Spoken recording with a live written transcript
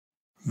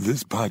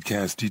This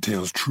podcast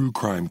details true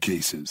crime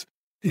cases.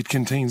 It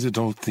contains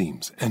adult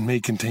themes and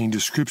may contain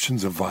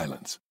descriptions of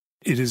violence.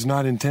 It is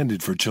not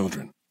intended for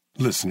children.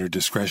 Listener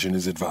discretion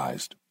is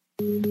advised.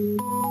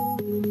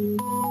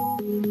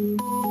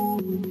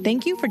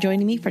 Thank you for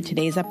joining me for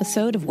today's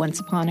episode of Once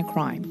Upon a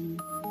Crime.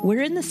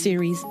 We're in the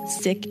series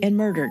Sick and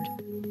Murdered,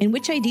 in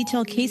which I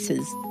detail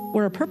cases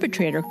where a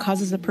perpetrator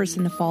causes a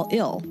person to fall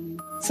ill,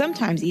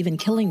 sometimes even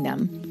killing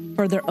them,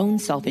 for their own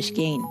selfish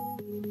gain.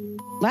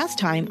 Last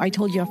time, I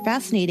told you a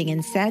fascinating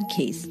and sad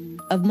case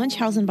of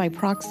Munchausen by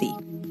proxy,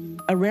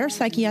 a rare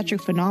psychiatric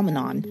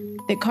phenomenon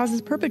that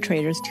causes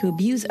perpetrators to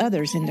abuse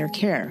others in their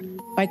care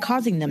by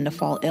causing them to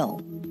fall ill.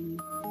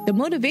 The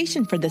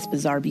motivation for this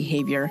bizarre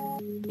behavior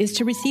is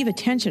to receive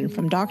attention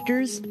from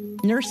doctors,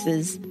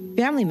 nurses,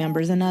 family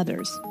members, and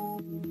others.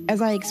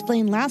 As I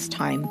explained last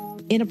time,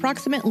 in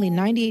approximately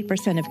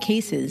 98% of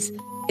cases,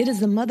 it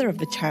is the mother of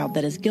the child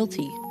that is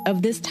guilty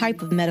of this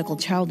type of medical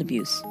child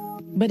abuse.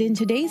 But in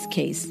today's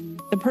case,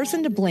 the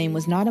person to blame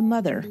was not a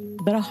mother,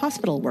 but a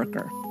hospital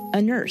worker,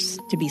 a nurse,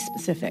 to be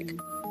specific.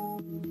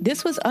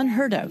 This was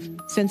unheard of,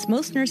 since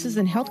most nurses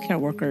and healthcare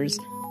workers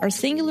are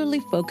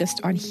singularly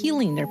focused on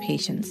healing their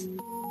patients,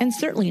 and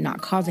certainly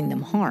not causing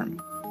them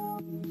harm.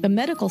 The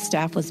medical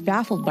staff was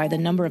baffled by the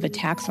number of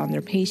attacks on their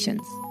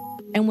patients,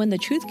 and when the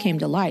truth came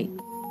to light,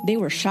 they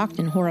were shocked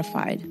and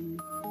horrified.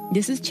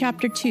 This is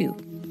Chapter 2,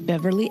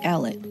 Beverley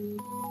Allitt,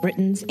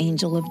 Britain's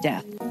Angel of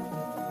Death.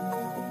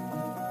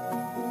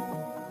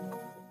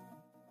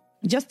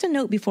 Just a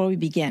note before we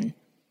begin.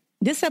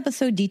 This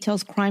episode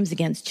details crimes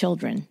against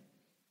children.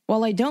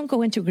 While I don't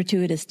go into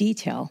gratuitous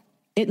detail,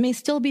 it may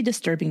still be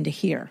disturbing to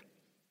hear.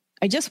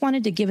 I just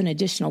wanted to give an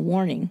additional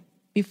warning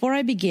before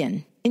I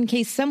begin, in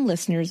case some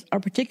listeners are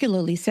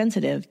particularly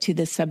sensitive to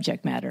this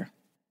subject matter.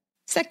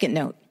 Second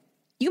note,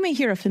 you may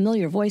hear a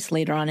familiar voice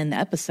later on in the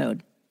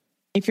episode.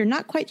 If you're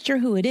not quite sure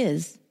who it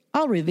is,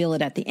 I'll reveal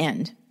it at the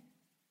end.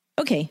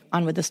 Okay,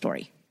 on with the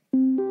story.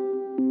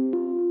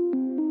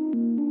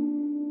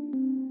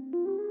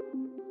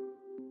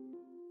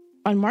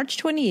 On March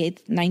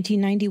 28,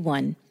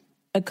 1991,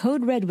 a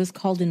code red was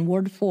called in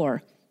Ward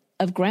 4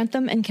 of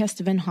Grantham and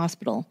Kesteven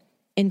Hospital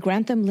in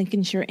Grantham,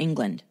 Lincolnshire,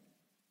 England.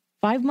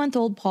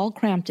 5-month-old Paul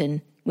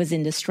Crampton was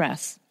in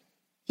distress.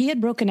 He had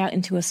broken out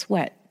into a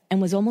sweat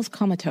and was almost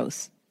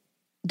comatose.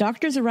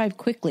 Doctors arrived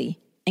quickly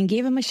and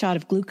gave him a shot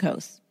of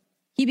glucose.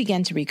 He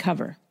began to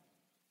recover.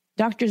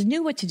 Doctors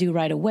knew what to do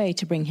right away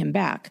to bring him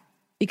back,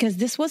 because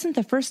this wasn't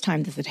the first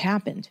time this had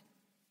happened.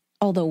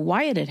 Although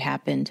why it had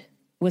happened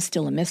was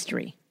still a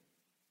mystery.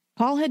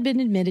 Paul had been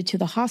admitted to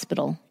the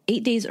hospital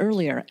 8 days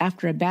earlier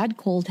after a bad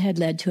cold had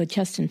led to a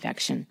chest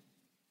infection.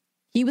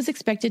 He was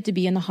expected to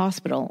be in the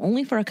hospital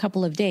only for a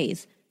couple of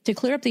days to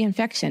clear up the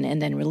infection and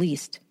then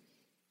released.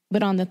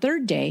 But on the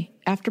third day,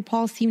 after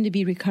Paul seemed to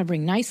be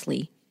recovering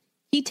nicely,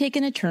 he'd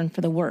taken a turn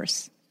for the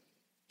worse.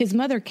 His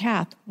mother,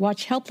 Kath,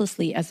 watched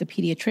helplessly as the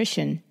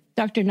pediatrician,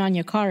 Dr.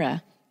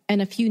 Nanyakara,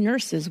 and a few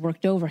nurses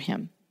worked over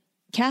him.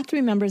 Kath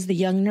remembers the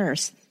young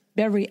nurse,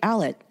 Beverley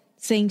Allitt,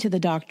 saying to the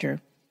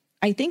doctor,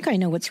 "I think I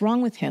know what's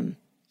wrong with him.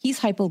 He's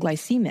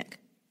hypoglycemic."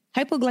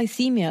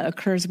 Hypoglycemia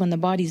occurs when the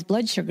body's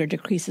blood sugar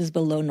decreases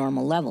below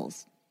normal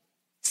levels.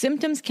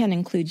 Symptoms can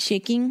include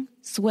shaking,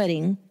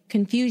 sweating,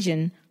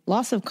 confusion,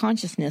 loss of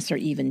consciousness, or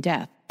even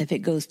death if it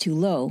goes too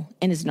low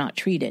and is not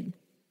treated.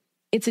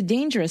 It's a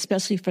danger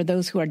especially for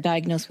those who are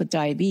diagnosed with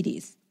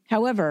diabetes.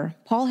 However,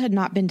 Paul had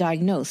not been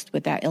diagnosed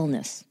with that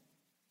illness.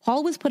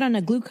 Paul was put on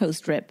a glucose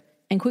drip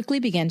and quickly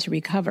began to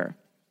recover.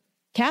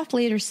 Kath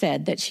later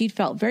said that she'd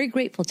felt very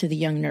grateful to the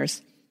young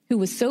nurse who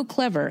was so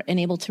clever and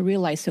able to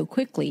realize so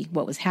quickly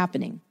what was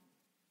happening.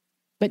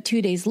 But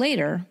 2 days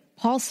later,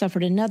 Paul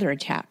suffered another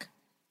attack.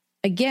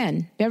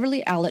 Again,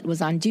 Beverley Allitt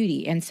was on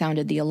duty and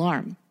sounded the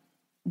alarm.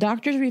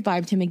 Doctors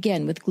revived him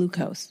again with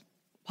glucose.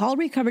 Paul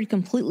recovered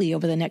completely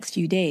over the next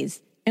few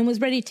days and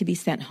was ready to be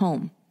sent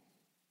home.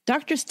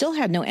 Doctors still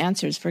had no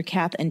answers for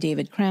Kath and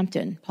David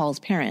Crampton, Paul's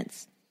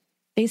parents.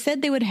 They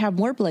said they would have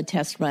more blood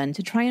tests run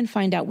to try and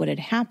find out what had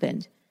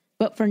happened,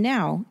 but for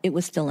now, it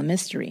was still a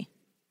mystery.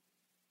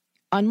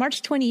 On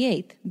March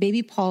 28th,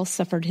 baby Paul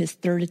suffered his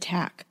third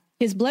attack.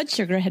 His blood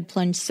sugar had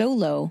plunged so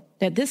low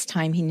that this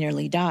time he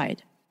nearly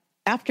died.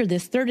 After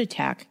this third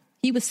attack,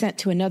 he was sent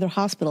to another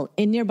hospital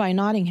in nearby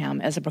Nottingham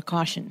as a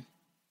precaution.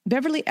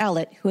 Beverley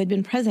Allitt, who had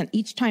been present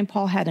each time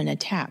Paul had an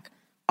attack,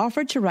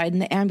 offered to ride in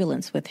the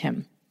ambulance with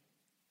him.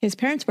 His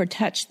parents were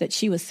touched that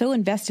she was so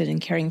invested in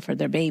caring for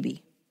their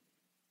baby.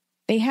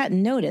 They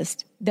hadn't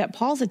noticed that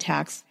Paul's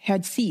attacks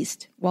had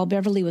ceased while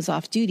Beverley was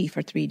off duty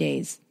for 3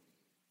 days,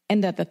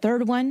 and that the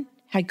third one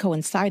had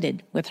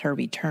coincided with her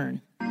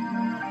return.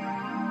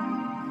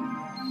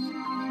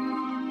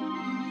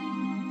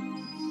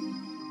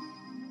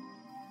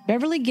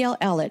 Beverley Gail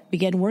Allitt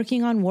began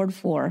working on Ward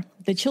 4,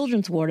 the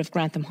children's ward of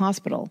Grantham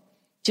Hospital,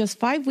 just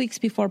 5 weeks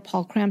before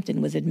Paul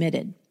Crampton was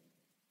admitted.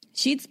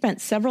 She'd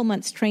spent several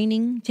months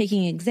training,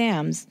 taking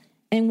exams,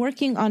 and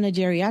working on a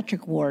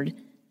geriatric ward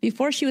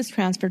before she was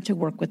transferred to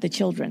work with the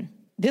children.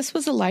 This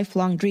was a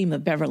lifelong dream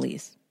of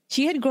Beverley's.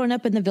 She had grown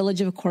up in the village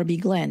of Corby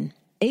Glen,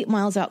 8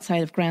 miles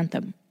outside of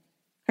Grantham.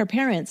 Her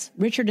parents,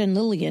 Richard and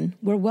Lillian,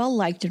 were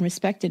well-liked and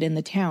respected in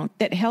the town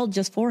that held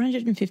just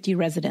 450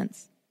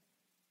 residents.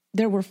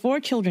 There were 4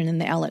 children in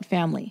the Allitt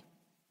family: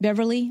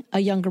 Beverly, a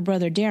younger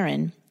brother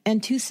Darren,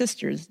 and 2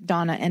 sisters,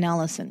 Donna and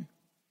Allison.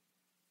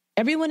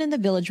 Everyone in the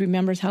village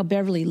remembers how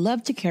Beverly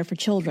loved to care for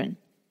children.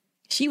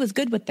 She was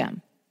good with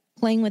them,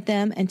 playing with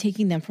them and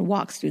taking them for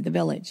walks through the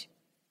village.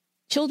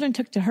 Children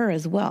took to her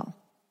as well.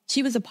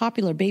 She was a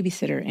popular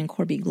babysitter in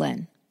Corby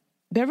Glen.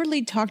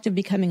 Beverly talked of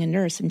becoming a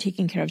nurse and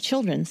taking care of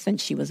children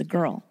since she was a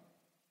girl.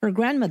 Her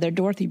grandmother,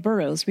 Dorothy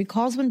Burroughs,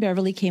 recalls when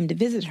Beverly came to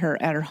visit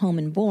her at her home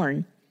in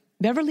Bourne,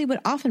 Beverly would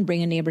often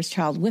bring a neighbor's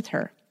child with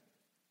her.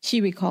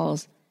 She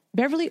recalls,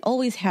 Beverly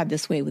always had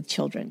this way with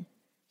children.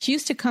 She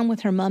used to come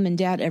with her mom and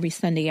dad every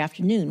Sunday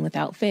afternoon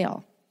without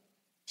fail.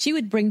 She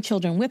would bring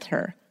children with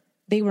her.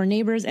 They were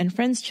neighbors' and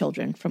friends'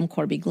 children from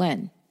Corby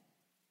Glen.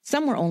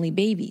 Some were only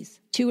babies,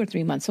 2 or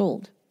 3 months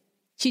old.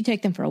 She'd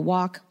take them for a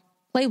walk,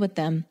 play with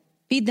them,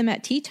 feed them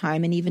at tea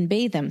time, and even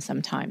bathe them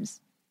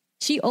sometimes.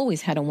 She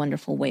always had a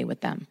wonderful way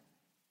with them.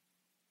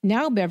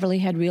 Now Beverly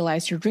had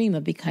realized her dream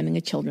of becoming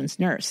a children's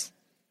nurse.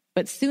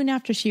 But soon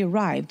after she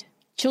arrived,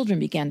 children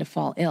began to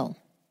fall ill.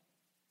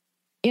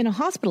 In a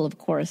hospital, of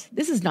course,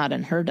 this is not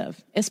unheard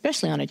of,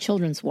 especially on a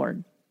children's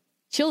ward.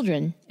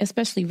 Children,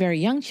 especially very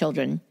young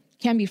children,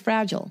 can be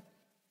fragile,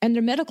 and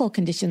their medical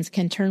conditions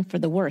can turn for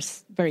the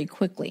worse very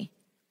quickly.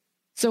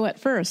 So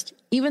at first,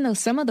 even though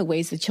some of the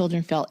ways the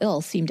children fell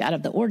ill seemed out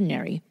of the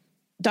ordinary,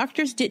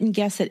 doctors didn't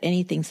guess at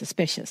anything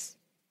suspicious.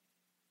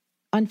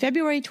 On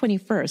February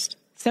 21st,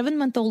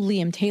 7-month-old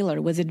Liam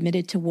Taylor was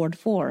admitted to Ward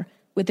 4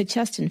 with a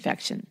chest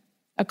infection,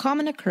 a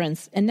common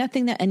occurrence and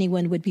nothing that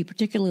anyone would be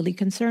particularly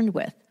concerned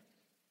with.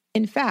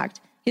 In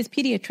fact, his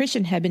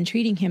pediatrician had been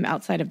treating him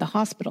outside of the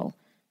hospital,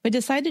 but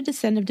decided to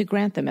send him to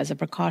Grantham as a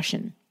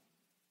precaution.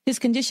 His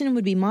condition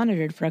would be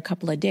monitored for a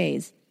couple of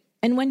days,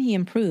 and when he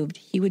improved,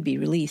 he would be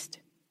released.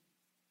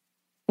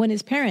 When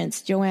his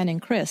parents, Joanne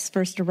and Chris,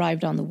 first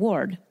arrived on the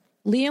ward,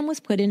 Liam was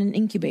put in an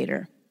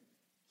incubator.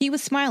 He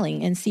was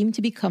smiling and seemed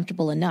to be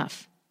comfortable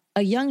enough.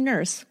 A young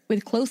nurse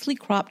with closely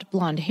cropped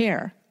blonde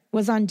hair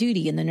was on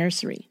duty in the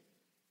nursery.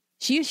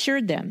 She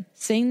assured them,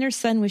 saying their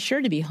son was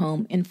sure to be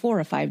home in 4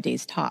 or 5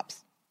 days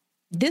tops.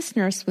 This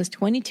nurse was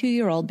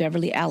 22-year-old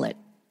Beverley Allitt,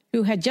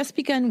 who had just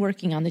begun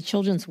working on the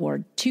children's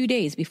ward 2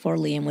 days before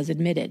Liam was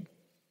admitted.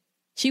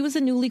 She was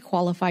a newly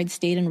qualified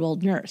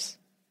state-enrolled nurse.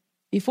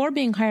 Before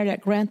being hired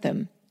at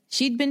Grantham,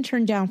 she'd been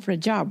turned down for a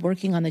job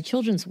working on the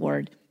children's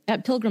ward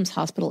at Pilgrim's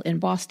Hospital in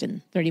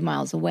Boston, 30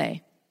 miles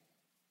away.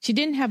 She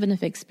didn't have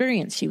enough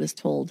experience, she was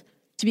told,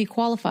 to be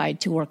qualified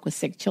to work with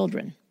sick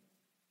children.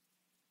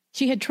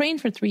 She had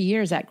trained for 3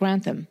 years at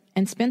Grantham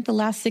and spent the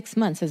last 6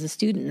 months as a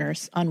student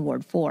nurse on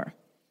Ward 4.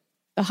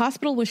 The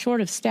hospital was short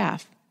of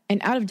staff,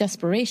 and out of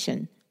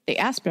desperation, they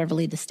asked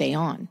Beverly to stay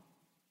on.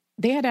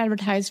 They had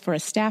advertised for a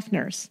staff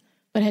nurse,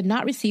 but had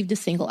not received a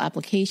single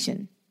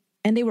application,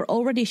 and they were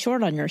already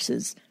short on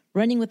nurses,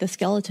 running with a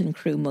skeleton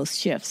crew most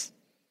shifts.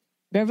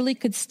 Beverly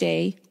could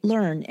stay,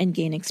 learn, and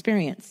gain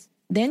experience.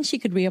 Then she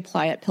could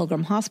reapply at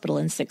Pilgrim Hospital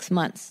in 6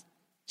 months.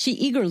 She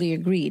eagerly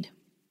agreed.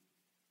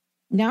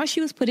 Now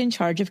she was put in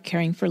charge of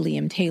caring for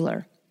Liam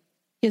Taylor.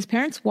 His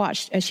parents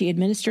watched as she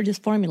administered his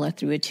formula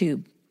through a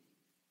tube.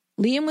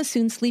 Liam was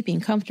soon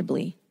sleeping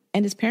comfortably,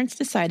 and his parents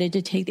decided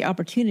to take the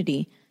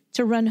opportunity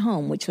to run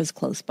home, which was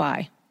close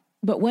by.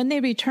 But when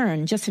they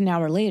returned just an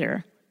hour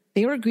later,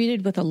 they were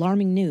greeted with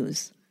alarming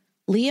news.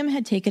 Liam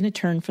had taken a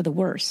turn for the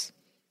worse.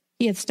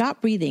 He had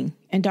stopped breathing,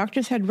 and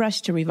doctors had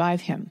rushed to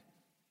revive him.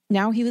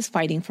 Now he was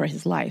fighting for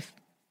his life.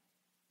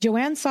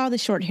 Joanne saw the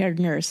short-haired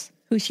nurse,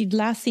 who she'd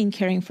last seen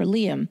caring for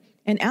Liam,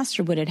 and asked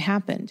her what had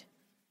happened.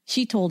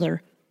 She told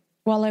her,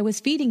 "While I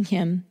was feeding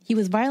him, he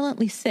was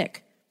violently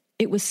sick.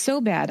 It was so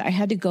bad I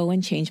had to go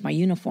and change my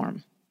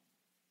uniform."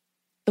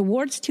 The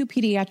ward's 2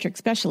 pediatric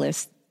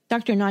specialists,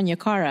 Dr.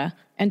 Nanyakara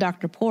and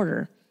Dr.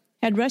 Porter,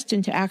 had rushed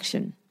into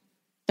action.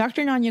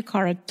 Dr.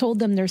 Nanyakara told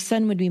them their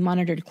son would be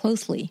monitored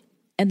closely,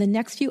 and the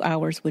next few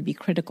hours would be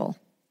critical.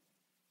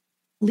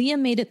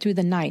 Liam made it through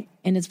the night,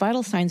 and his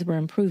vital signs were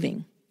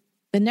improving.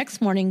 The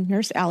next morning,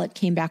 Nurse Allitt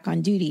came back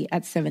on duty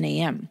at 7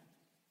 a.m.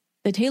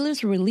 The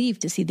Taylors were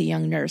relieved to see the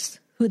young nurse,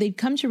 who they'd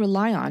come to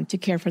rely on to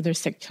care for their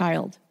sick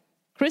child.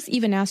 Chris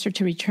even asked her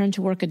to return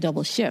to work a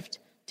double shift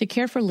to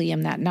care for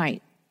Liam that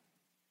night.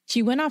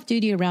 She went off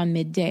duty around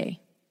midday.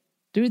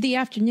 Through the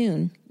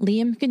afternoon,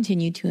 Liam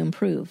continued to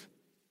improve.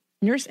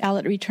 Nurse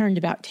Allitt returned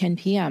about 10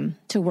 p.m.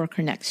 to work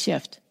her next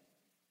shift.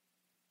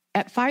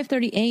 At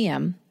 5:30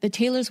 a.m., the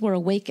Taylors were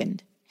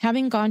awakened,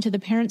 having gone to the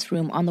parents'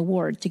 room on the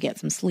ward to get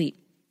some sleep.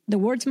 The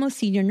ward's most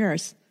senior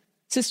nurse,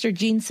 Sister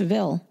Jean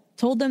Seville,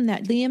 told them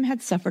that Liam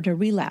had suffered a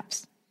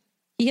relapse.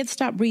 He had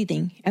stopped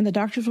breathing, and the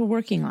doctors were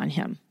working on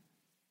him.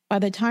 By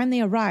the time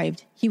they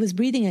arrived, he was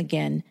breathing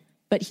again,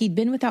 but he'd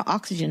been without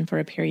oxygen for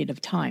a period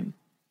of time.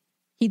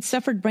 He'd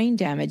suffered brain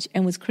damage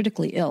and was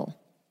critically ill.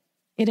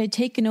 It had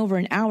taken over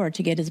an hour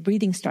to get his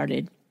breathing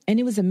started, and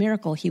it was a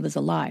miracle he was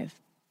alive.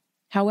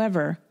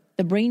 However,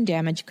 the brain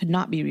damage could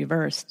not be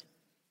reversed.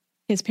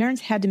 His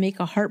parents had to make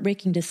a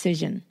heartbreaking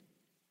decision.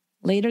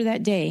 Later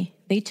that day,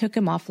 they took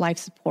him off life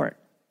support.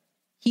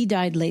 He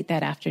died late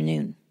that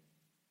afternoon.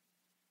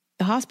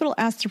 The hospital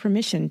asked for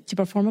permission to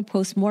perform a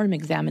post-mortem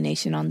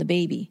examination on the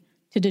baby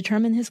to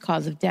determine his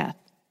cause of death.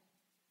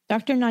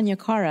 Dr.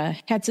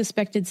 Nanyakara had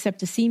suspected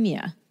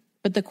septicemia,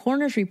 but the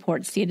coroner's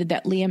report stated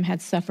that Liam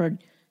had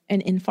suffered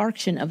an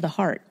infarction of the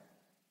heart.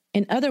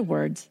 In other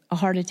words, a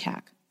heart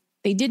attack.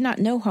 They did not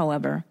know,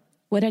 however,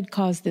 what had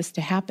caused this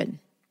to happen.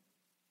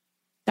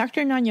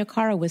 Dr.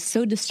 Nanyakara was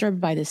so disturbed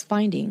by this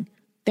finding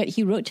that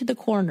he wrote to the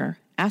coroner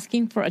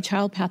asking for a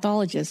child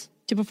pathologist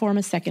to perform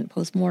a second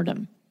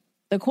post-mortem.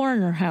 The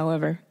coroner,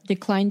 however,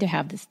 declined to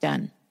have this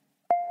done.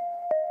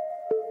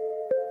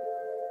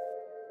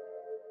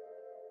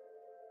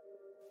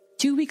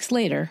 Two weeks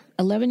later,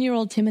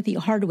 11-year-old Timothy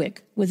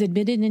Hardwick was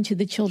admitted into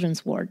the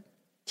children's ward.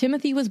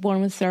 Timothy was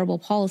born with cerebral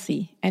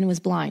palsy and was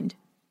blind.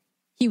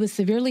 He was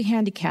severely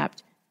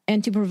handicapped,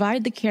 and to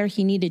provide the care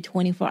he needed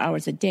 24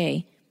 hours a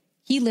day,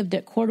 he lived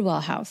at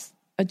Cordwell House,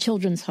 a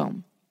children's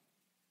home.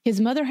 His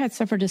mother had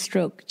suffered a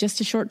stroke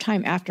just a short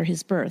time after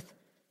his birth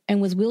and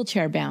was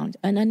wheelchair-bound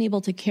and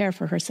unable to care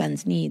for her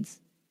son's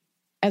needs.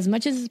 As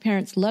much as his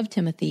parents loved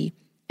Timothy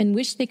and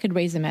wished they could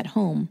raise him at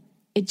home,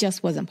 it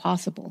just wasn't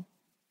possible.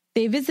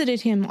 They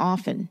visited him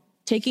often,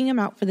 taking him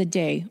out for the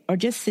day or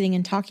just sitting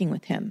and talking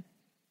with him.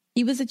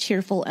 He was a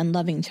cheerful and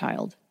loving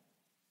child.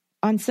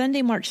 On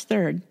Sunday, March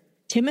 3rd,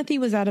 Timothy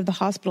was out of the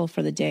hospital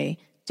for the day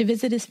to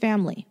visit his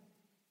family.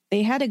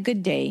 They had a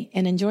good day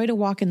and enjoyed a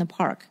walk in the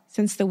park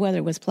since the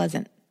weather was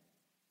pleasant.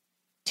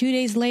 2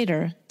 days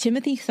later,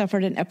 Timothy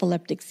suffered an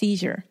epileptic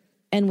seizure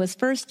and was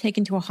first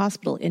taken to a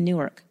hospital in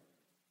Newark.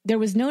 There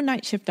was no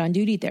night shift on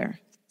duty there,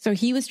 so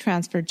he was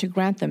transferred to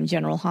Grantham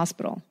General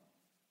Hospital.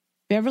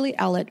 Beverley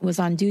Allitt was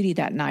on duty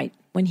that night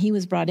when he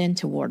was brought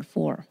into Ward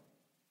 4.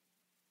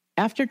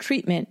 After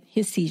treatment,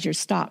 his seizures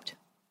stopped.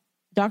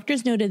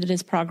 Doctors noted that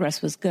his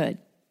progress was good.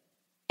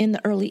 In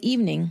the early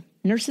evening,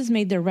 nurses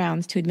made their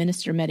rounds to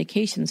administer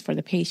medications for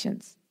the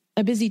patients,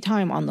 a busy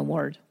time on the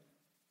ward.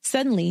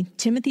 Suddenly,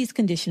 Timothy's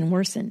condition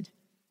worsened.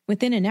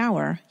 Within an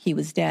hour, he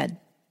was dead.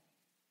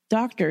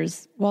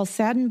 Doctors, while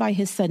saddened by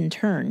his sudden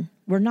turn,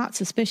 were not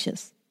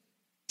suspicious.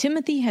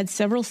 Timothy had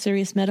several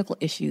serious medical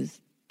issues,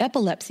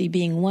 epilepsy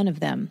being one of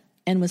them,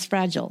 and was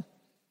fragile.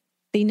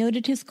 They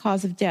noted his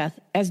cause of death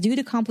as due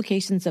to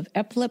complications of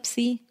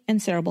epilepsy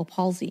and cerebral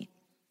palsy.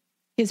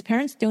 His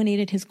parents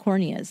donated his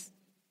corneas.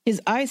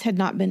 His eyes had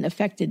not been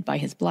affected by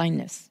his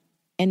blindness.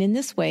 And in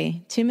this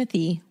way,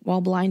 Timothy,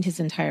 while blind his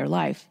entire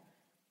life,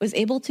 was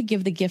able to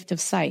give the gift of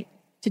sight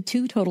to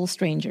two total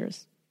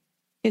strangers.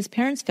 His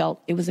parents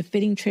felt it was a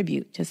fitting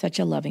tribute to such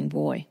a loving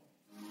boy.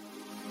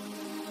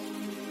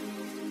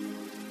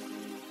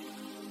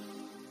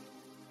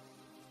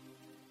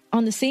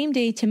 On the same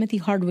day Timothy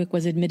Hardwick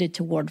was admitted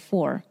to Ward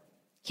 4,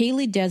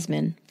 Kaylee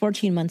Desmond,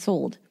 14 months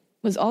old,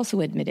 was also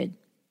admitted.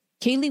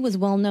 Kaylee was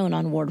well known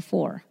on Ward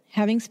 4,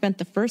 having spent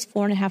the first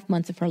 4.5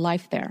 months of her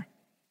life there.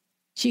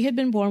 She had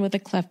been born with a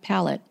cleft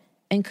palate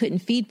and couldn't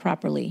feed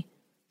properly,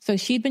 so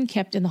she'd been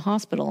kept in the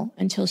hospital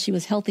until she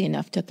was healthy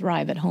enough to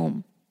thrive at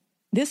home.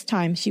 This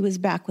time, she was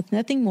back with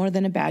nothing more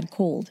than a bad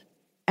cold.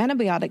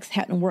 Antibiotics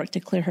hadn't worked to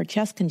clear her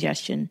chest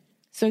congestion,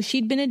 so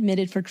she'd been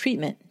admitted for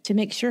treatment to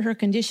make sure her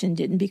condition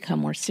didn't become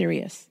more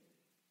serious.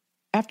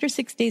 After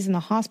 6 days in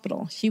the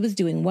hospital, she was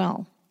doing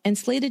well and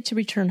slated to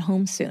return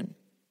home soon.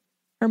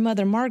 Her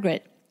mother,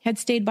 Margaret, had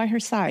stayed by her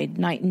side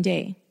night and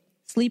day,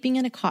 sleeping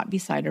in a cot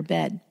beside her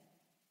bed.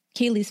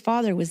 Kaylee's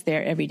father was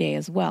there every day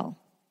as well,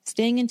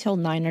 staying until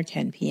 9 or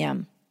 10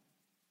 p.m.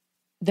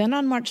 Then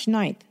on March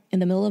 9th, in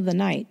the middle of the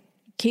night,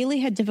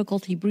 Kaylee had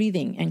difficulty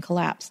breathing and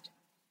collapsed.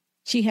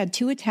 She had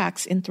 2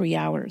 attacks in 3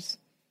 hours.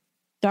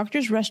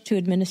 Doctors rushed to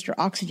administer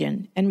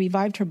oxygen and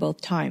revived her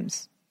both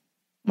times.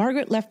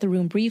 Margaret left the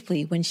room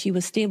briefly when she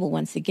was stable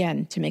once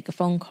again to make a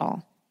phone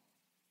call.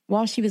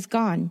 While she was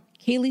gone,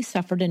 Kaylee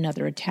suffered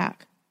another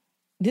attack.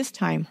 This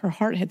time, her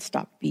heart had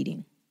stopped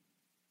beating.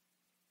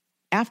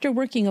 After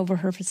working over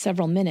her for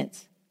several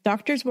minutes,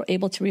 doctors were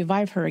able to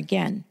revive her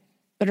again,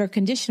 but her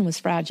condition was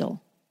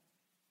fragile.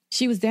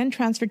 She was then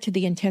transferred to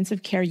the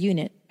intensive care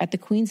unit at the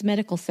Queen's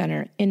Medical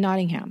Center in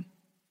Nottingham.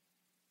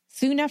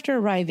 Soon after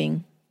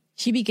arriving,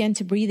 she began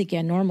to breathe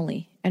again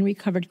normally and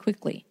recovered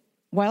quickly.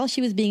 While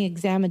she was being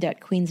examined at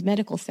Queen's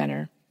Medical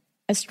Center,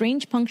 a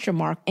strange puncture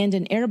mark and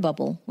an air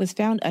bubble was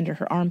found under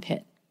her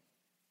armpit.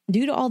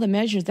 Due to all the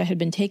measures that had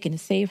been taken to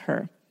save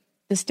her,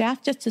 the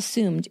staff just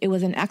assumed it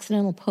was an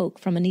accidental poke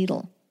from a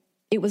needle.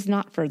 It was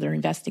not further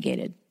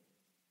investigated.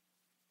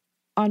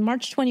 On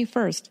March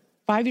 21st,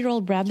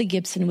 5-year-old Bradley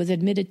Gibson was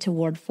admitted to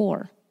Ward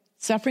 4,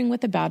 suffering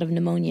with a bout of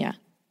pneumonia.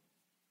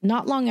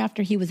 Not long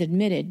after he was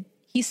admitted,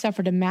 he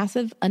suffered a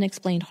massive,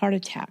 unexplained heart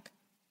attack.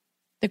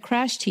 The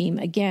crash team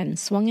again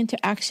swung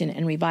into action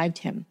and revived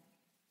him.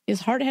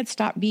 His heart had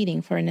stopped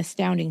beating for an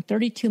astounding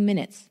 32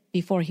 minutes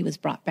before he was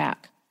brought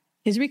back.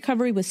 His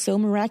recovery was so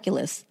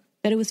miraculous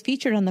that it was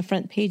featured on the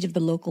front page of the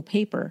local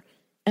paper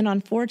and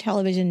on 4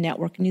 television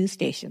network news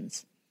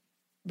stations.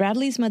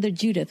 Bradley's mother,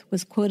 Judith,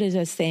 was quoted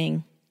as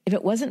saying, "If If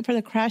it wasn't for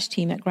the crash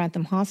team at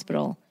Grantham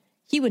Hospital,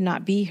 he would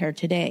not be here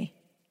today.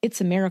 It's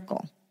a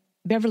miracle.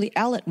 Beverley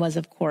Allitt was,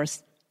 of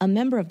course, a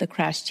member of the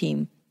crash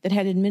team that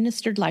had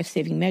administered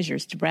life-saving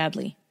measures to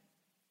Bradley.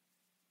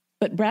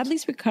 But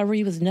Bradley's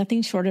recovery was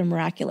nothing short of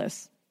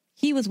miraculous.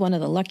 He was one of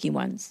the lucky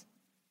ones.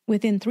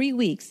 Within 3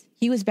 weeks,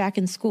 he was back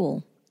in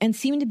school and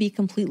seemed to be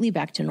completely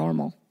back to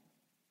normal.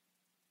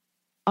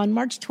 On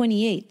March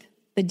 28th,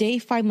 the day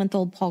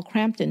 5-month-old Paul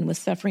Crampton was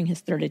suffering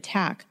his third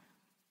attack,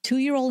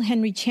 2-year-old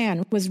Henry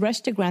Chan was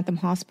rushed to Grantham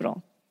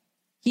Hospital.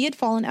 He had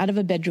fallen out of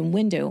a bedroom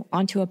window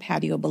onto a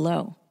patio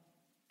below.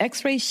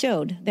 X-rays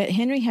showed that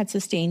Henry had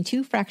sustained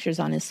 2 fractures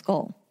on his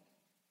skull.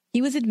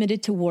 He was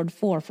admitted to Ward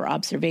 4 for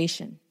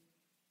observation.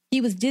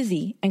 He was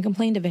dizzy and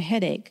complained of a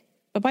headache,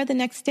 but by the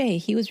next day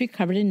he was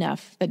recovered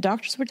enough that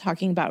doctors were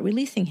talking about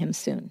releasing him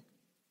soon.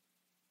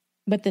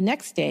 But the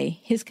next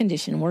day, his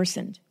condition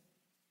worsened.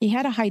 He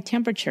had a high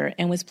temperature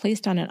and was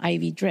placed on an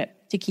IV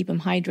drip to keep him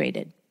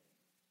hydrated.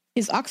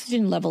 His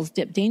oxygen levels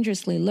dipped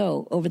dangerously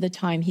low over the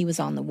time he was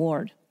on the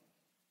ward.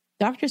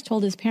 Doctors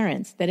told his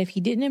parents that if he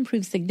didn't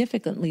improve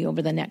significantly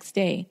over the next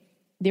day,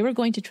 they were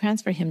going to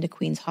transfer him to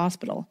Queen's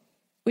Hospital,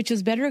 which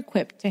was better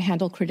equipped to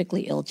handle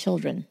critically ill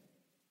children.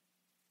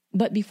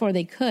 But before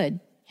they could,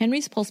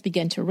 Henry's pulse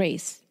began to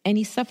race, and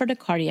he suffered a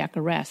cardiac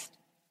arrest.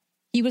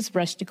 He was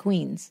rushed to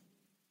Queen's.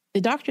 The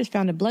doctors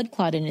found a blood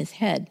clot in his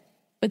head,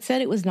 but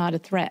said it was not a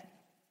threat.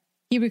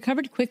 He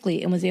recovered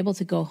quickly and was able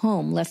to go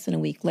home less than a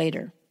week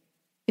later.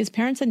 His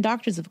parents and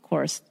doctors, of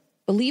course,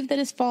 believed that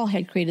his fall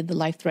had created the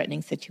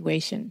life-threatening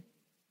situation.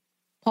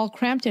 Paul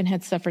Crampton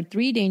had suffered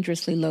 3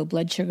 dangerously low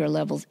blood sugar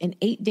levels in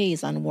 8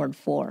 days on Ward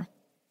 4.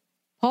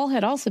 Paul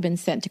had also been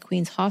sent to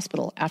Queen's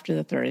Hospital after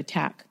the third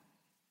attack.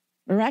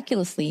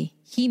 Miraculously,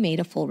 he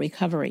made a full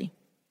recovery.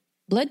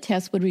 Blood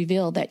tests would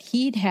reveal that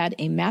he'd had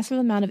a massive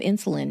amount of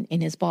insulin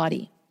in his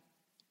body.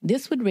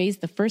 This would raise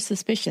the first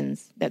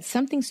suspicions that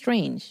something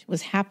strange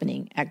was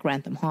happening at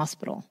Grantham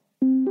Hospital.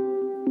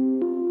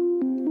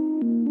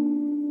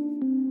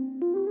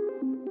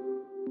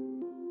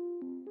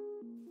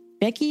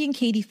 Becky and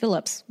Katie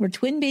Phillips were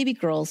twin baby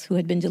girls who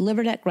had been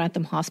delivered at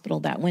Grantham Hospital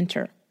that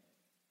winter.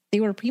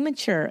 They were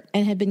premature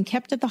and had been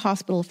kept at the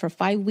hospital for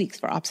 5 weeks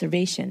for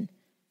observation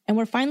and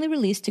were finally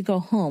released to go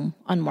home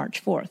on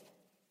March 4th.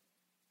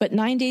 But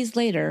 9 days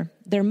later,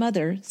 their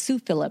mother, Sue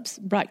Phillips,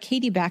 brought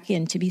Katie back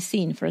in to be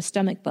seen for a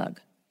stomach bug.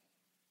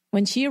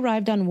 When she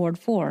arrived on Ward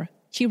 4,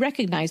 she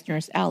recognized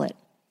Nurse Allitt.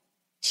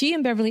 She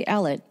and Beverley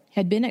Allitt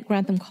had been at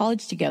Grantham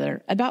College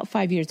together about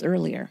 5 years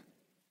earlier.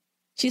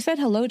 She said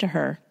hello to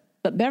her,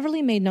 but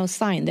Beverley made no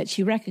sign that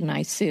she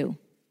recognized Sue.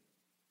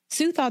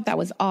 Sue thought that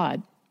was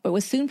odd, but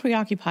was soon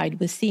preoccupied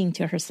with seeing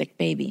to her sick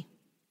baby.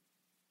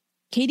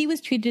 Katie was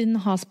treated in the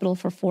hospital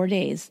for 4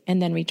 days and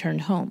then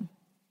returned home.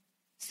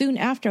 Soon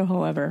after,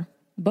 however,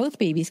 both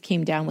babies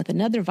came down with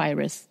another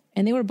virus,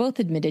 and they were both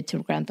admitted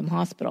to Grantham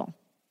Hospital.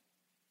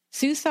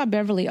 Sue saw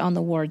Beverley on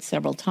the ward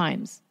several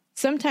times,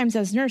 sometimes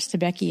as nurse to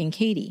Becky and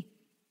Katie,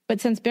 but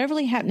since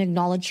Beverley hadn't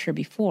acknowledged her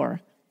before,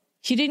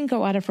 she didn't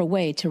go out of her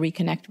way to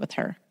reconnect with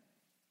her.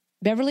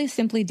 Beverley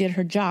simply did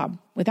her job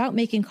without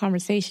making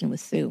conversation with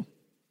Sue.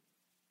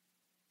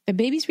 The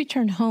babies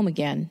returned home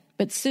again,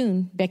 but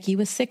soon Becky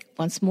was sick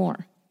once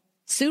more.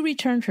 Sue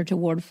returned her to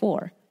Ward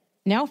 4,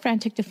 now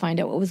frantic to find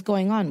out what was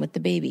going on with the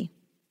baby.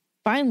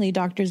 Finally,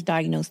 doctors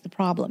diagnosed the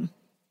problem.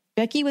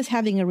 Becky was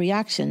having a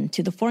reaction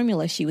to the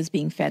formula she was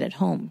being fed at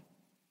home.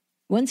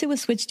 Once it was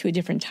switched to a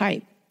different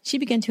type, she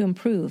began to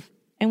improve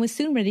and was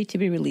soon ready to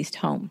be released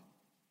home.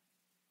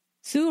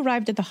 Sue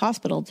arrived at the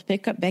hospital to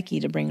pick up Becky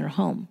to bring her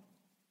home.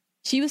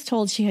 She was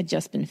told she had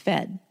just been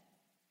fed.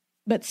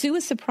 But Sue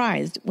was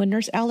surprised when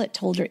Nurse Allitt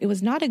told her it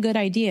was not a good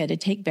idea to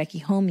take Becky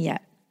home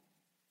yet.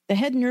 The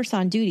head nurse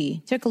on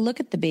duty took a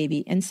look at the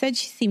baby and said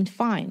she seemed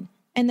fine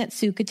and that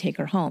Sue could take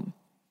her home.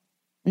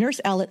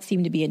 Nurse Allitt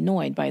seemed to be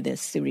annoyed by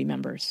this, Sue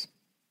remembers.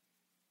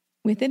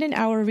 Within an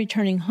hour of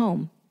returning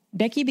home,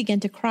 Becky began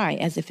to cry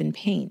as if in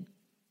pain.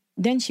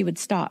 Then she would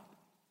stop.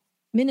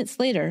 Minutes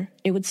later,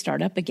 it would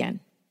start up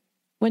again.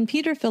 When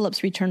Peter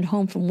Phillips returned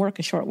home from work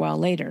a short while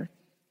later,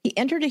 he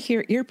entered to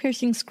hear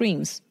ear-piercing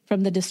screams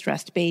from the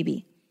distressed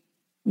baby.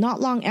 Not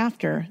long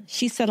after,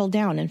 she settled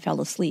down and fell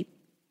asleep.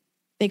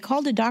 They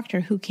called a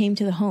doctor who came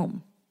to the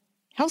home.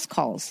 House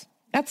calls.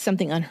 That's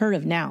something unheard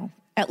of now,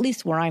 at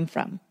least where I'm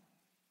from.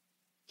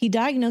 He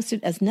diagnosed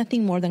it as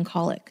nothing more than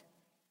colic.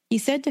 He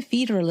said to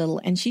feed her a little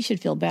and she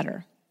should feel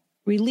better.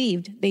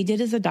 Relieved, they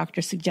did as the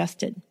doctor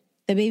suggested.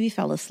 The baby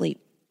fell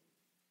asleep.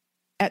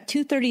 At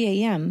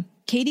 2:30 a.m.,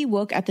 Katie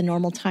woke at the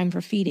normal time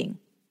for feeding,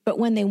 but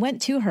when they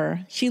went to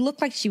her, she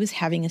looked like she was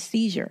having a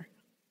seizure.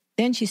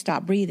 Then she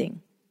stopped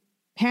breathing.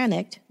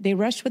 Panicked, they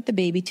rushed with the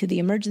baby to the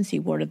emergency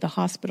ward of the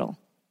hospital.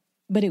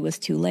 But it was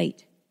too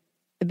late.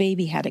 The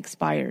baby had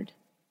expired.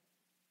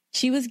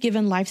 She was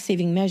given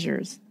life-saving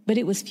measures, but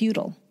it was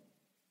futile.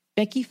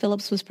 Becky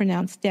Phillips was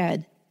pronounced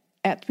dead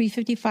at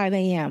 3:55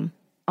 a.m.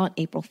 on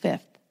April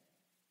 5th.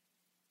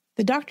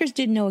 The doctors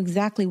didn't know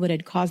exactly what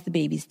had caused the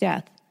baby's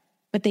death,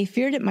 but they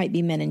feared it might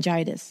be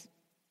meningitis.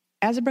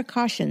 As a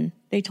precaution,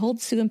 they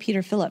told Sue and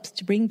Peter Phillips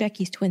to bring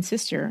Becky's twin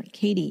sister,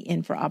 Katie,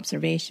 in for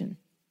observation.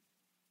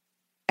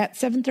 At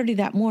 7:30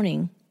 that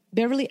morning,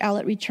 Beverley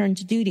Allitt returned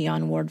to duty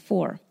on Ward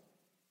 4.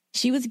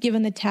 She was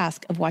given the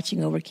task of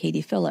watching over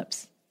Katie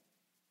Phillips.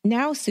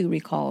 Now, Sue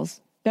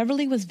recalls,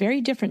 Beverley was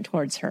very different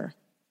towards her.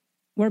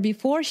 Where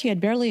before she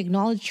had barely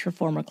acknowledged her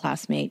former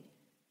classmate,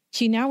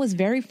 she now was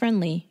very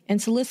friendly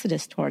and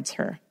solicitous towards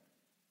her.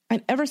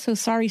 "I'm ever so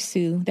sorry,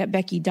 Sue, that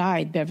Becky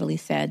died," Beverley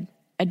said,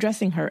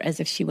 addressing her as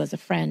if she was a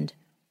friend.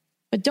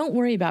 "But don't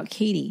worry about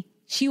Katie.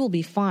 She will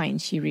be fine,"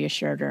 she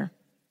reassured her.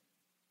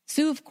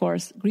 Sue, of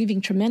course,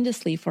 grieving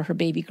tremendously for her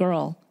baby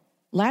girl,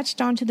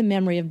 latched onto the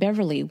memory of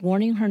Beverley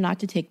warning her not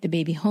to take the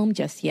baby home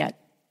just yet,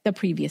 the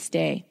previous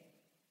day.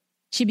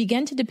 She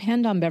began to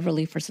depend on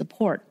Beverley for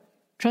support,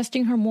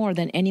 trusting her more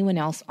than anyone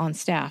else on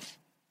staff.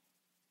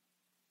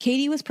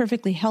 Katie was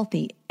perfectly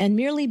healthy and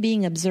merely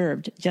being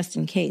observed just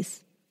in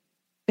case.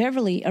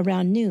 Beverley,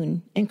 around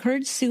noon,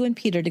 encouraged Sue and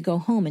Peter to go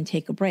home and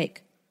take a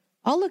break.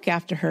 "I'll look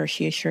after her,"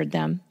 she assured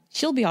them.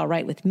 "She'll be all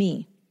right with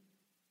me."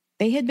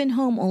 They had been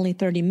home only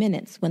 30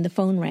 minutes when the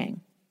phone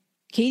rang.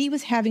 Katie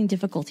was having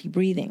difficulty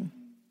breathing.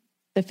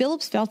 The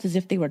Phillips felt as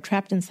if they were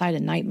trapped inside a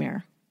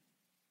nightmare.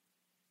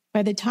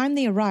 By the time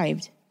they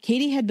arrived,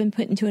 Katie had been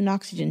put into an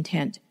oxygen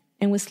tent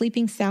and was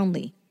sleeping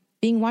soundly,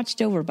 being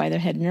watched over by their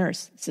head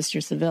nurse, Sister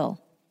Seville.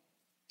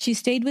 She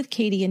stayed with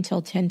Katie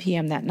until 10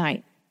 p.m. that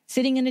night,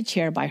 sitting in a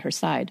chair by her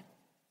side.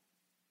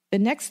 The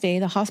next day,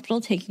 the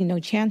hospital, taking no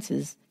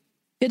chances,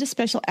 fit a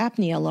special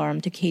apnea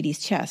alarm to Katie's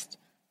chest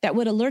that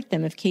would alert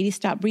them if Katie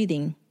stopped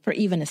breathing for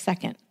even a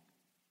second.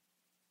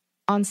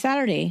 On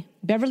Saturday,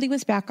 Beverley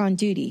was back on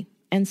duty,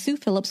 and Sue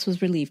Phillips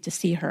was relieved to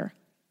see her.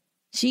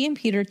 She and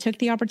Peter took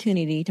the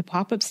opportunity to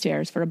pop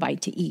upstairs for a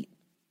bite to eat.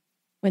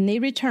 When they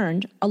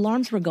returned,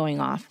 alarms were going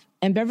off,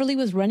 and Beverley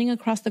was running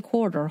across the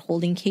corridor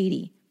holding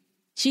Katie.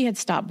 She had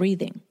stopped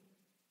breathing.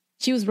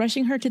 She was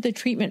rushing her to the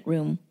treatment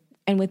room,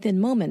 and within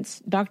moments,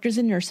 doctors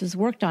and nurses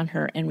worked on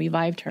her and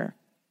revived her.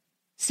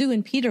 Sue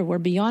and Peter were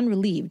beyond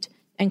relieved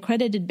and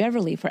credited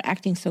Beverley for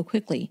acting so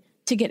quickly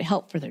to get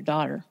help for their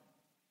daughter.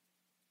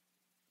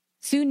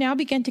 Sue now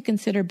began to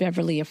consider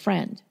Beverley a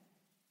friend.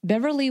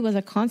 Beverley was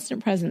a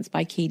constant presence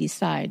by Katie's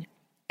side,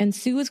 and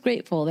Sue was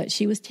grateful that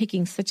she was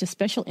taking such a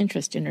special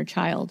interest in her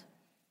child.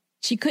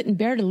 She couldn't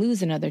bear to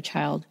lose another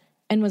child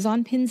and was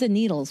on pins and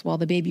needles while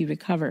the baby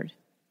recovered.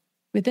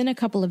 Within a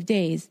couple of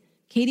days,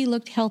 Katie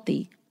looked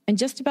healthy and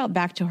just about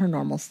back to her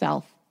normal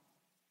self.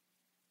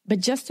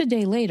 But just a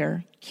day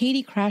later,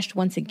 Katie crashed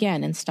once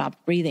again and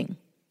stopped breathing.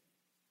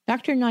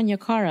 Dr.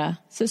 Nanyakara,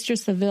 Sister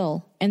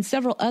Seville, and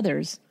several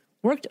others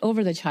worked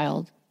over the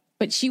child,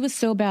 but she was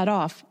so bad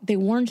off, they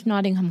warned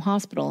Nottingham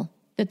Hospital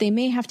that they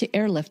may have to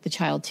airlift the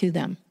child to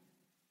them.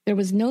 There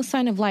was no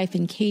sign of life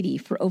in Katie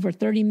for over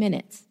 30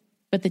 minutes,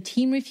 but the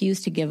team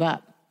refused to give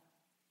up.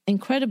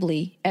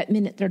 Incredibly, at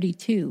minute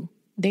 32,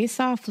 they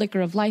saw a flicker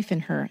of life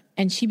in her,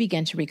 and she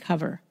began to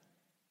recover.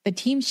 The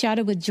team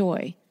shouted with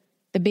joy.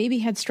 The baby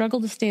had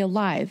struggled to stay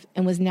alive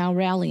and was now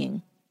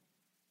rallying.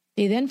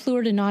 They then flew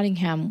her to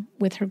Nottingham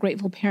with her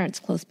grateful parents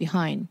close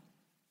behind.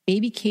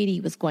 Baby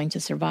Katie was going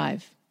to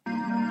survive.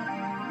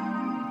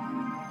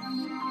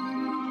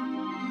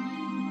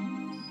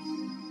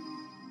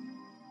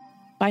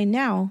 By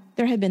now,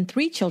 there had been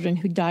 3 children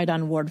who died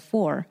on Ward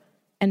 4,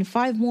 and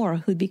 5 more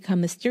who'd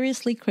become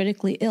mysteriously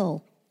critically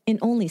ill in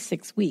only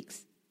 6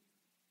 weeks.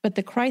 But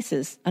the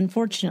crisis,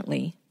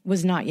 unfortunately,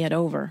 was not yet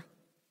over.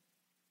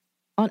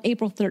 On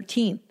April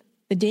 13th,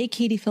 the day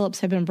Katie Phillips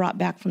had been brought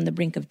back from the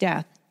brink of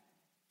death,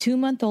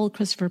 2-month-old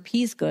Christopher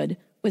Peasgood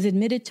was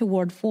admitted to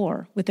Ward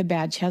 4 with a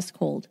bad chest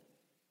cold.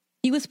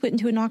 He was put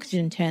into an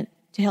oxygen tent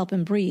to help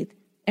him breathe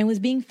and was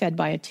being fed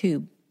by a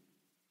tube.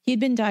 He had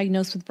been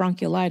diagnosed with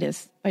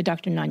bronchiolitis by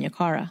Dr.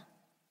 Nanyakara.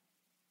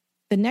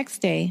 The next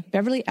day,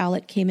 Beverley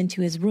Allitt came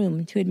into his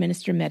room to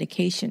administer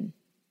medication.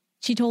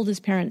 She told his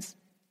parents,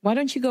 "Why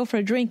don't you go for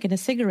a drink and a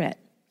cigarette?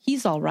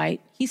 He's all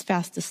right. He's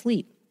fast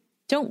asleep.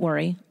 Don't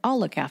worry, I'll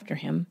look after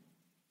him."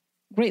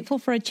 Grateful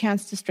for a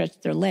chance to stretch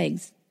their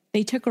legs,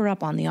 they took her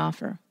up on the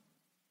offer.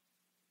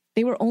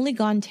 They were only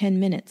gone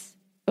 10 minutes,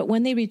 but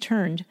when they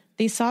returned,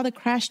 they saw the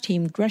crash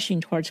team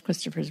rushing towards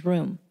Christopher's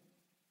room.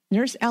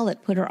 Nurse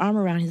Allitt put her arm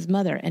around his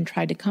mother and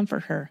tried to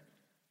comfort her.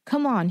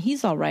 "Come on,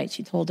 he's all right,"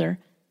 she told her.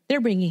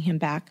 "They're bringing him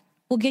back.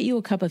 We'll get you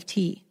a cup of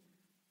tea."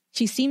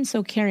 She seemed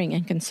so caring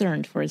and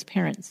concerned for his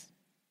parents.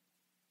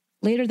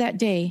 Later that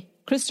day,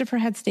 Christopher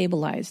had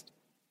stabilized.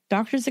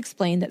 Doctors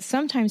explained that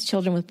sometimes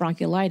children with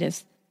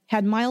bronchiolitis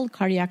had mild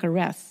cardiac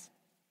arrests.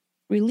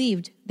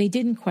 Relieved, they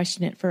didn't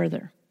question it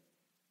further.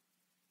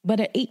 But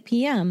at 8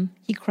 p.m.,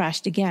 he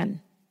crashed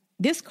again.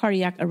 This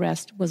cardiac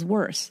arrest was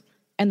worse,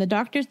 and the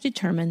doctors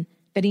determined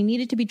that he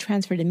needed to be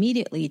transferred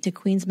immediately to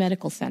Queen's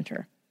Medical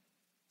Center.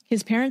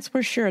 His parents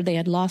were sure they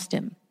had lost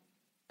him,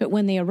 but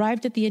when they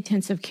arrived at the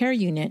intensive care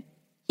unit,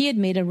 he had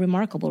made a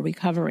remarkable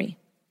recovery.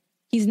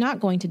 "He's not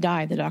going to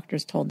die," the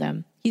doctors told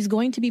them. "He's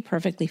going to be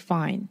perfectly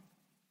fine."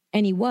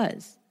 And he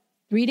was.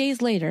 3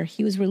 days later,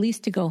 he was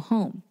released to go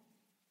home.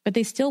 But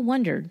they still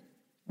wondered,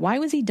 why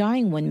was he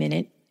dying one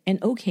minute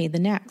and okay the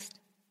next.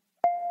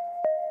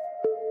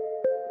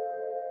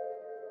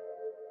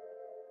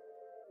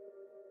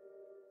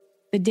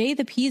 The day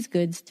the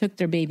Peasgoods took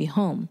their baby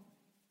home,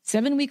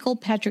 7-week-old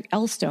Patrick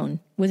Elstone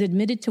was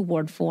admitted to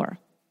Ward 4.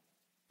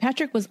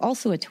 Patrick was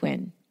also a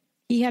twin.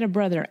 He had a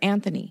brother,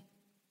 Anthony.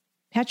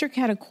 Patrick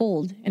had a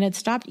cold and had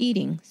stopped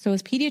eating, so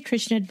his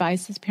pediatrician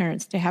advised his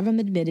parents to have him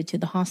admitted to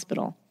the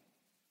hospital.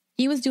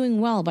 He was doing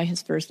well by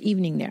his first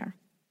evening there.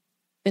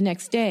 The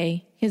next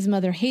day, his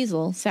mother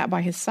Hazel sat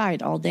by his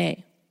side all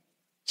day.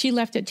 She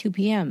left at 2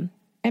 p.m.,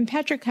 and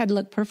Patrick had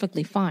looked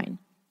perfectly fine,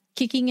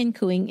 kicking and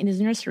cooing in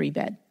his nursery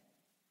bed.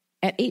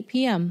 At 8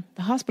 p.m.,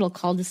 the hospital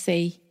called to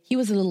say he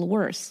was a little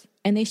worse,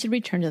 and they should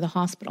return to the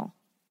hospital.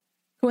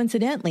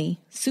 Coincidentally,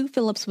 Sue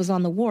Phillips was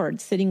on the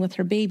ward sitting with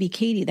her baby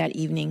Katie that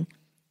evening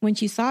when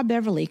she saw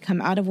Beverly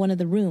come out of one of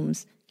the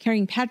rooms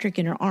carrying Patrick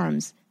in her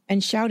arms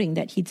and shouting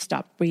that he'd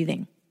stopped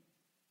breathing.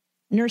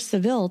 Nurse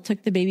Seville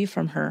took the baby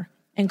from her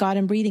and got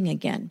him breathing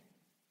again.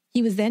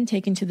 He was then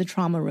taken to the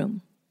trauma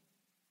room.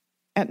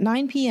 At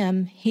 9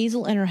 p.m.,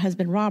 Hazel and her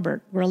husband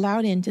Robert were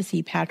allowed in to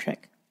see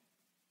Patrick.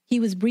 He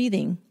was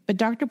breathing, but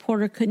Dr.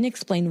 Porter couldn't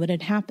explain what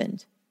had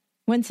happened.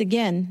 Once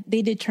again,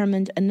 they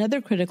determined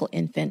another critical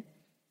infant,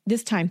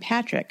 this time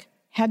Patrick,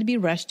 had to be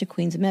rushed to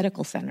Queens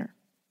Medical Center.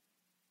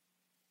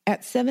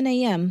 At 7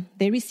 a.m.,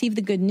 they received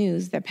the good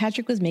news that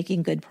Patrick was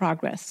making good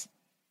progress.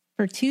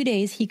 For 2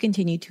 days, he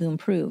continued to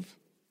improve.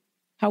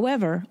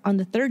 However, on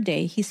the third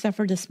day, he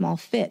suffered a small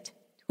fit,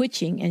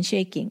 twitching and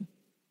shaking.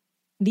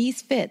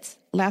 These fits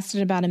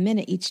lasted about a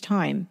minute each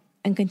time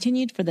and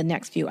continued for the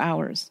next few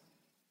hours.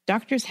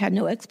 Doctors had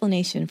no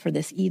explanation for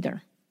this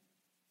either.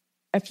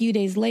 A few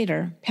days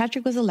later,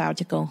 Patrick was allowed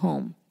to go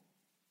home.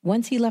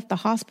 Once he left the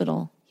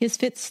hospital, his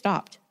fits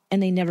stopped,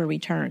 and they never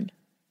returned.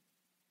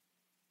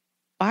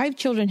 5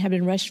 children had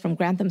been rushed from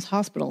Grantham's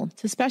hospital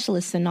to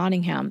specialists in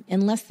Nottingham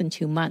in less than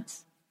 2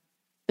 months.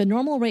 The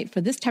normal rate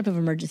for this type of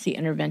emergency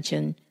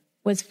intervention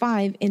was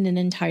 5 in an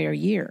entire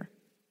year.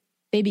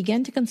 They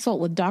began to consult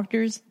with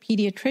doctors,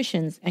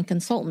 pediatricians, and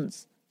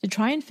consultants to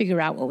try and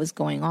figure out what was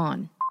going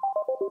on.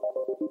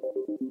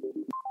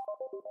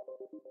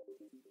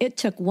 It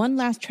took one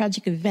last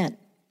tragic event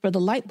for the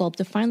light bulb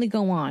to finally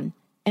go on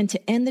and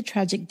to end the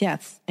tragic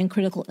deaths and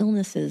critical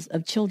illnesses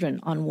of children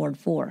on Ward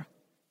 4.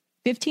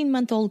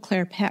 15-month-old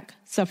Claire Peck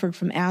suffered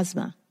from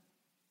asthma.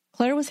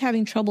 Claire was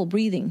having trouble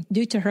breathing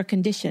due to her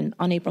condition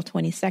on April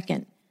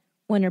 22nd,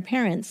 when her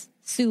parents,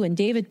 Sue and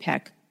David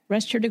Peck,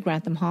 rushed her to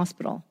Grantham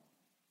Hospital.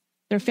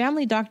 Their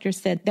family doctor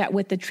said that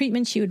with the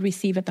treatment she would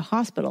receive at the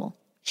hospital,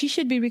 she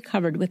should be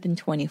recovered within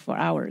 24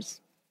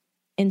 hours.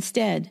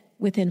 Instead,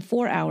 within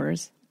 4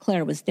 hours,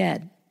 Claire was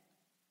dead.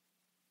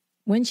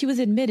 When she was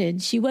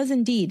admitted, she was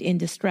indeed in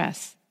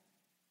distress.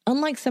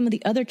 Unlike some of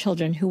the other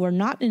children who were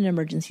not in an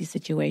emergency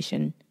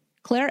situation,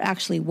 Claire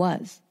actually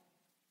was.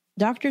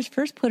 Doctors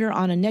first put her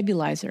on a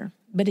nebulizer,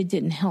 but it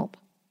didn't help.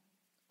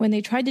 When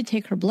they tried to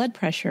take her blood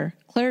pressure,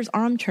 Claire's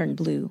arm turned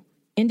blue,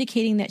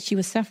 indicating that she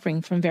was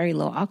suffering from very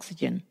low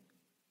oxygen.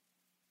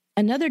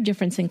 Another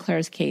difference in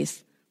Claire's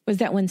case was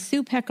that when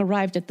Sue Peck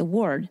arrived at the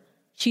ward,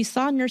 she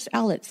saw Nurse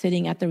Allitt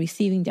sitting at the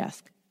receiving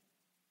desk.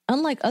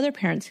 Unlike other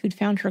parents who'd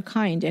found her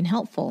kind and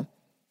helpful,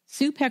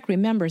 Sue Peck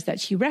remembers that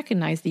she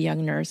recognized the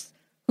young nurse,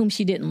 whom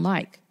she didn't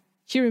like.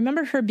 She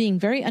remembered her being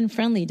very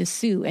unfriendly to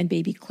Sue and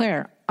baby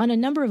Claire on a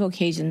number of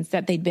occasions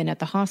that they'd been at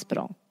the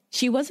hospital.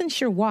 She wasn't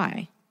sure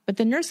why, but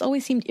the nurse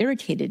always seemed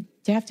irritated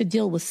to have to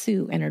deal with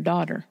Sue and her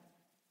daughter.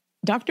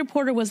 Dr.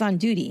 Porter was on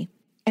duty,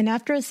 and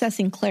after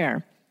assessing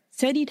Claire,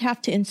 said he'd have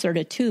to insert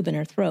a tube in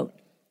her throat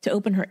to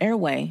open her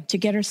airway to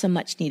get her some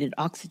much-needed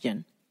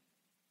oxygen.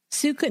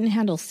 Sue couldn't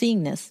handle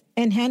seeing this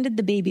and handed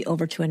the baby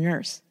over to a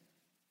nurse.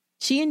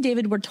 She and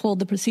David were told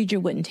the procedure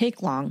wouldn't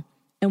take long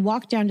and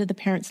walked down to the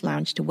parents'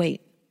 lounge to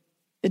wait.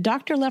 The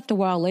doctor left a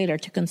while later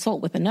to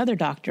consult with another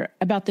doctor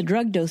about the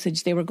drug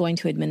dosage they were going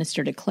to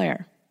administer to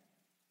Claire.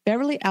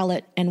 Beverley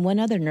Allitt and one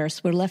other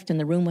nurse were left in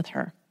the room with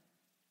her.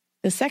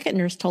 The second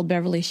nurse told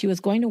Beverly she was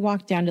going to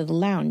walk down to the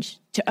lounge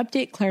to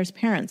update Claire's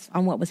parents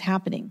on what was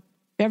happening.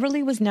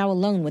 Beverly was now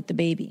alone with the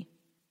baby.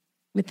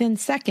 Within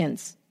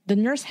seconds, the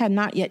nurse had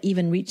not yet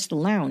even reached the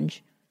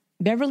lounge.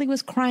 Beverly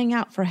was crying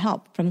out for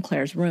help from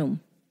Claire's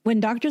room. When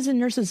doctors and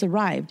nurses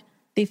arrived,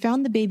 they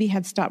found the baby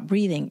had stopped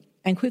breathing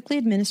and quickly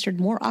administered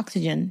more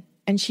oxygen,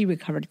 and she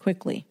recovered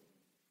quickly.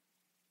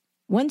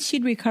 Once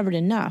she'd recovered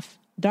enough,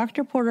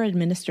 Dr. Porter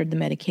administered the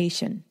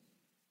medication.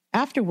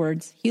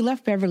 Afterwards, he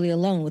left Beverly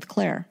alone with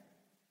Claire.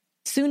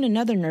 Soon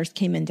another nurse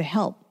came in to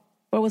help,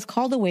 but was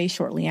called away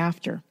shortly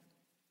after.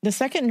 The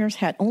second nurse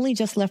had only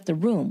just left the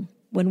room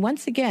when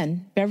once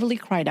again Beverly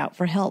cried out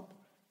for help.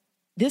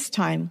 This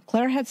time,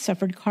 Claire had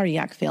suffered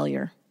cardiac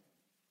failure.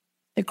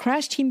 The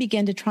crash team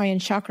began to try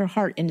and shock her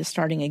heart into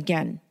starting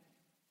again.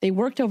 They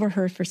worked over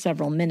her for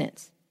several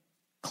minutes.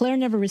 Claire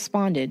never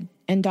responded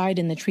and died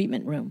in the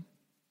treatment room.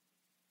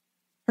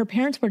 Her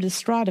parents were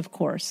distraught, of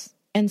course,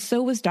 and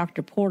so was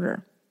Dr.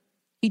 Porter.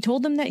 He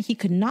told them that he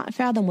could not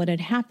fathom what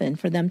had happened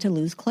for them to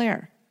lose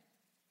Claire.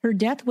 Her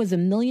death was a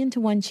 1,000,000 to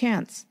 1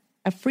 chance,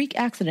 a freak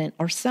accident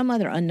or some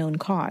other unknown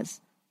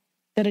cause.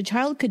 That a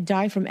child could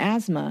die from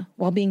asthma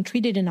while being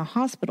treated in a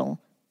hospital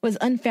was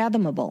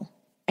unfathomable,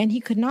 and he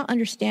could not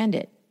understand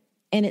it,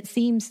 and it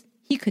seems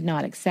he could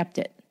not accept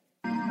it.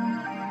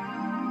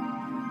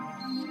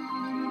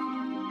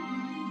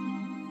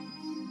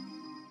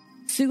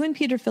 Sue and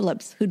Peter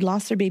Phillips, who'd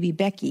lost their baby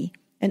Becky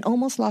and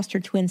almost lost her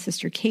twin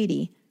sister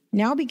Katie,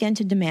 now began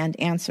to demand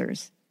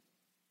answers.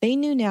 They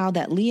knew now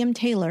that Liam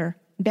Taylor,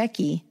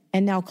 Becky,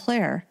 and now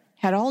Claire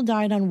had all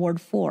died on Ward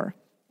 4,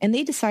 and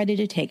they decided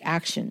to take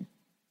action.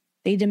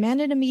 They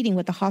demanded a meeting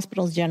with the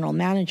hospital's general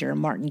manager,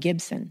 Martin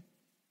Gibson.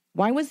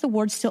 Why was the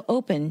ward still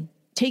open,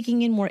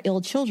 taking in more ill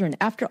children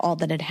after all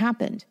that had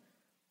happened?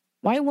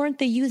 Why weren't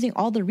they using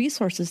all the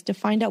resources to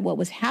find out what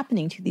was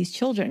happening to these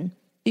children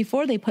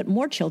before they put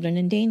more children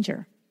in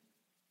danger?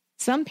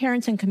 Some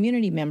parents and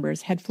community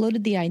members had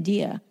floated the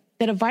idea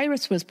that a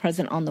virus was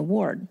present on the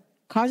ward,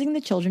 causing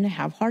the children to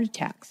have heart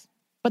attacks.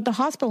 But the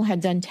hospital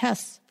had done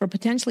tests for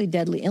potentially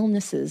deadly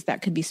illnesses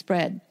that could be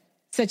spread,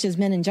 such as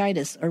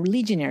meningitis or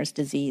Legionnaire's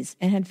disease,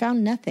 and had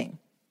found nothing.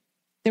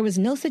 There was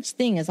no such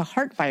thing as a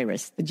heart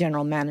virus, the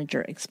general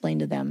manager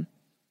explained to them.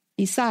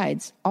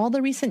 Besides, all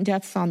the recent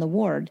deaths on the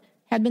ward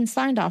had been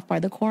signed off by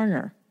the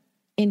coroner.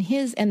 In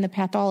his and the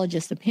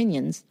pathologist's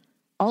opinions,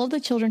 all of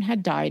the children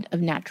had died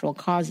of natural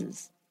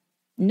causes.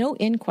 No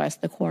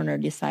inquest, the coroner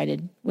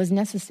decided, was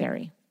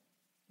necessary.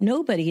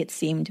 Nobody, it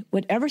seemed,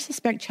 would ever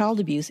suspect child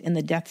abuse in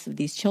the deaths of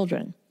these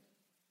children.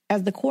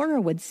 As the coroner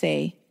would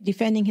say,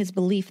 defending his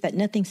belief that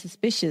nothing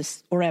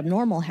suspicious or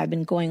abnormal had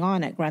been going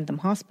on at Grantham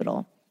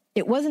Hospital,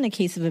 it wasn't a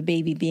case of a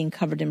baby being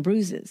covered in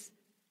bruises.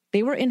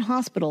 They were in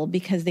hospital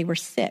because they were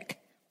sick,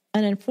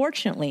 and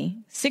unfortunately,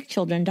 sick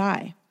children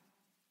die.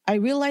 I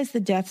realize the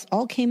deaths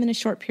all came in a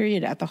short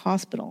period at the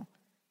hospital,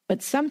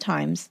 but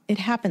sometimes it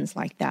happens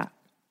like that.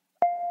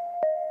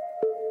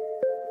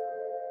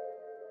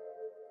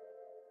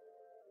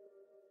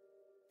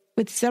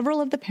 With several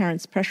of the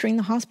parents pressuring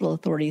the hospital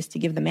authorities to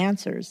give them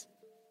answers,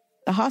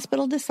 the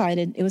hospital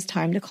decided it was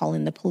time to call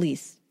in the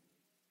police.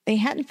 They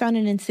hadn't found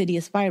an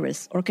insidious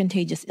virus or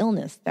contagious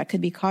illness that could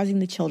be causing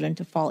the children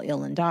to fall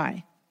ill and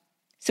die.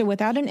 So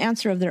without an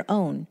answer of their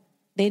own,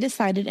 they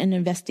decided an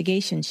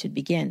investigation should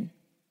begin.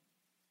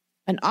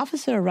 An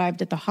officer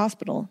arrived at the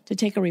hospital to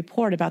take a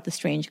report about the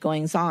strange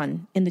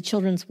goings-on in the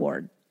children's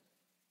ward.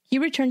 He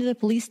returned to the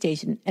police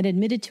station and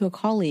admitted to a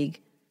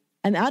colleague,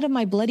 "I'm out of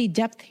my bloody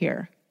depth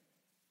here."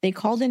 They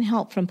called in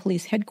help from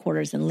police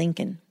headquarters in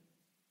Lincoln.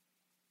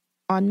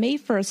 On May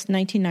 1st,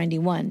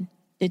 1991,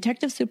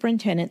 Detective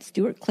Superintendent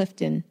Stuart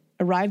Clifton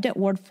arrived at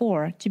Ward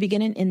 4 to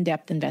begin an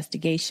in-depth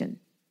investigation.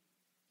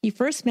 He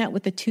first met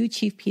with the two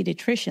chief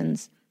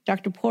pediatricians,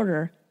 Dr.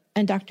 Porter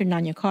and Dr.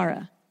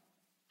 Nanyakara.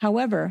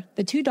 However,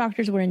 the two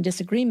doctors were in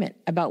disagreement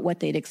about what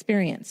they'd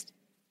experienced.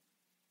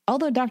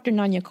 Although Dr.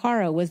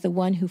 Nanyakara was the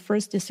one who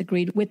first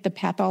disagreed with the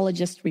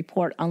pathologist's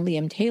report on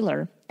Liam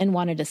Taylor and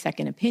wanted a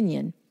second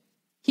opinion,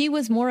 he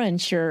was more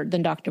unsure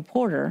than Dr.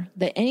 Porter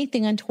that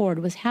anything untoward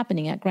was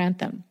happening at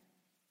Grantham.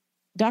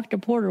 Dr.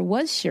 Porter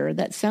was sure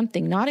that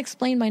something not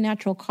explained by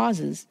natural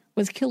causes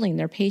was killing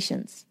their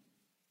patients.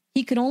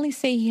 He could only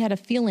say he had a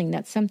feeling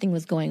that something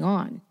was going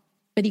on,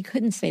 but he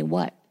couldn't say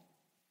what.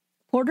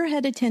 Porter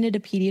had attended a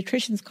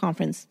pediatrician's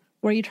conference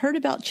where he'd heard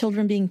about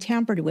children being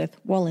tampered with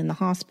while in the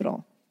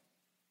hospital.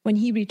 When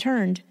he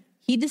returned,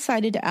 he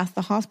decided to ask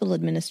the hospital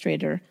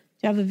administrator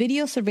to have a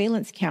video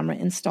surveillance camera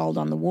installed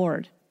on the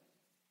ward.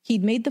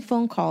 He'd made the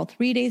phone call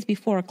 3 days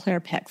before Claire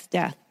Peck's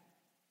death.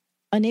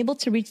 Unable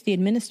to reach the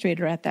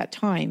administrator at that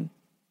time,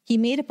 he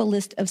made up a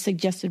list of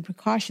suggested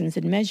precautions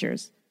and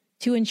measures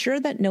to ensure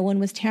that no one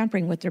was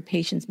tampering with their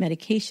patients'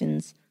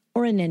 medications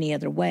or in any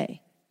other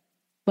way.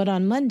 But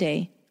on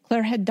Monday,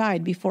 Claire had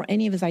died before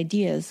any of his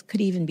ideas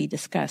could even be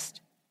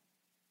discussed.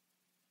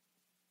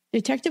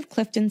 Detective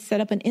Clifton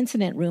set up an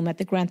incident room at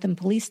the Grantham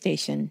police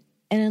station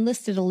and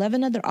enlisted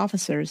 11 other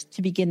officers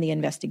to begin the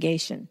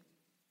investigation.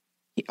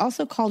 He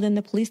also called in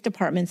the police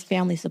department's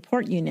family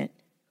support unit,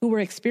 who were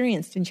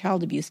experienced in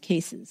child abuse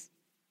cases.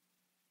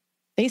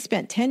 They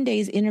spent 10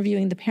 days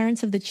interviewing the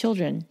parents of the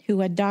children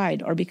who had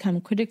died or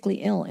become critically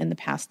ill in the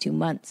past 2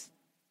 months.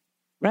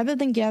 Rather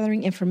than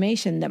gathering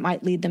information that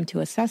might lead them to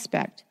a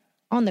suspect,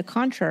 on the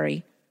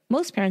contrary,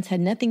 most parents had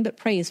nothing but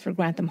praise for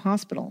Grantham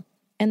Hospital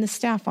and the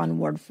staff on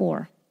Ward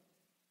 4.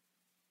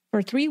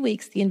 For 3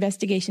 weeks, the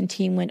investigation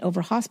team went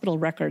over hospital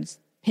records,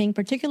 paying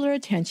particular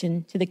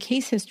attention to the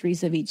case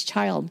histories of each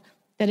child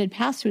that had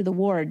passed through the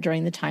ward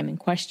during the time in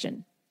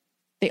question.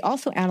 They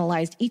also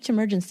analyzed each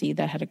emergency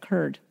that had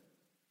occurred.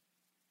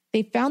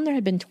 They found there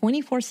had been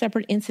 24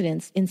 separate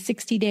incidents in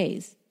 60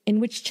 days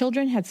in which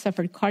children had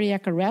suffered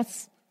cardiac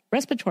arrests,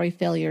 respiratory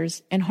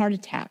failures, and heart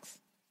attacks.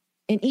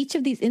 In each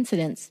of these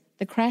incidents,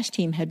 the crash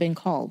team had been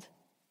called.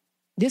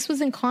 This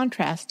was in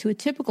contrast to a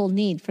typical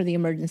need for the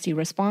emergency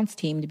response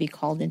team to be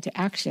called into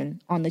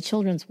action on the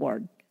children's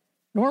ward,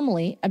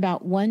 normally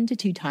about 1 to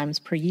 2 times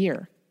per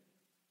year.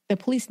 The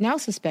police now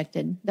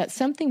suspected that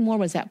something more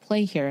was at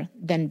play here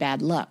than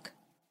bad luck.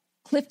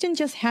 Clifton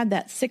just had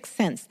that sixth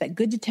sense that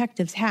good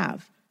detectives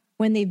have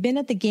when they've been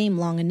at the game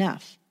long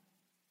enough.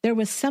 There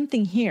was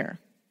something here.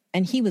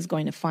 and he was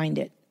going to find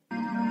it.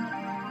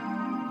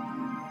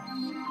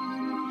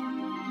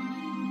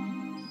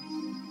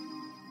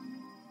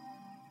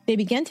 They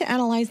began to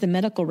analyze the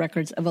medical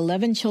records of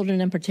 11 children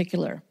in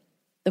particular.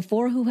 The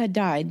 4 who had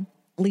died,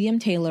 Liam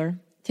Taylor,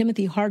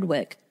 Timothy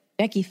Hardwick,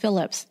 Becky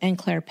Phillips, and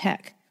Claire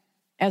Peck,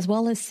 as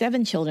well as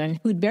 7 children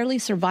who'd barely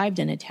survived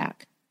an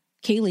attack: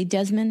 Kaylee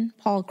Desmond,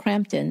 Paul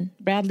Crampton,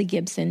 Bradley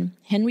Gibson,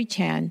 Henry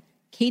Chan,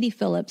 Katie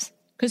Phillips,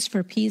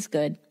 Christopher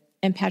Peasgood,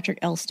 and Patrick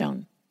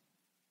Elstone.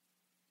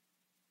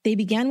 They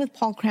began with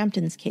Paul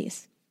Crampton's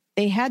case.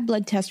 They had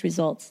blood test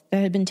results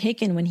that had been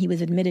taken when he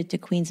was admitted to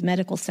Queens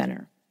Medical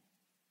Center.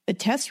 The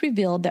tests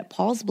revealed that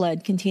Paul's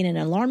blood contained an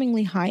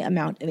alarmingly high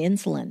amount of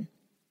insulin,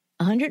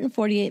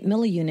 148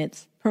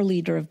 milliunits per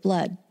liter of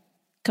blood,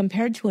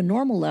 compared to a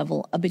normal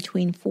level of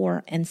between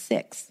 4 and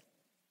 6.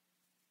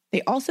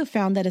 They also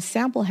found that a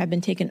sample had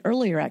been taken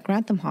earlier at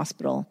Grantham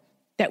Hospital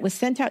that was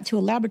sent out to a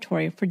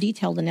laboratory for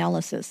detailed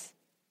analysis.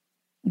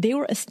 They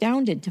were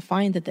astounded to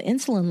find that the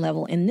insulin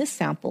level in this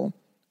sample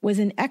was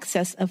in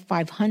excess of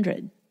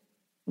 500.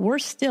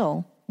 Worse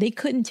still, they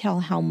couldn't tell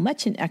how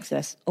much in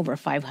excess over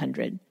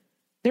 500.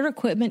 Their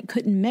equipment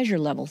couldn't measure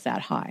levels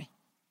that high.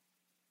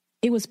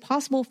 It was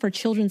possible for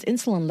children's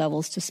insulin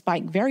levels to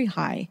spike very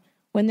high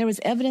when there was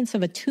evidence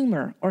of a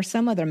tumor or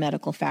some other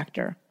medical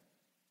factor.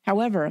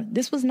 However,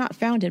 this was not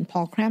found in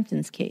Paul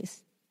Crampton's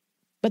case.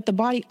 But the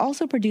body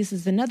also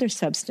produces another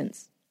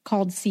substance,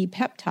 called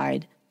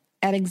C-peptide,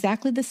 at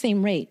exactly the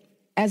same rate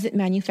as it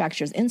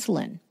manufactures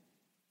insulin.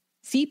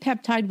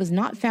 C-peptide was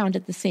not found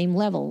at the same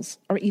levels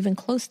or even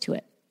close to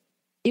it.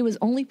 It was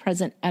only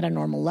present at a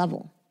normal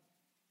level.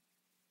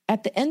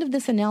 At the end of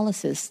this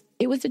analysis,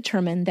 it was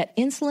determined that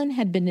insulin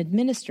had been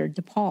administered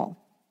to Paul.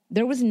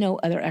 There was no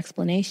other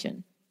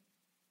explanation.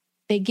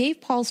 They gave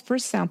Paul's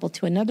first sample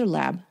to another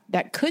lab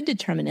that could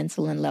determine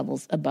insulin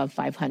levels above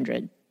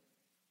 500.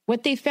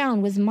 What they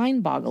found was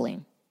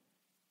mind-boggling.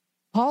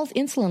 Paul's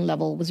insulin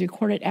level was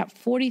recorded at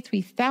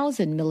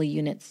 43,000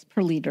 milliunits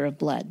per liter of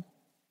blood.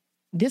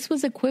 This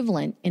was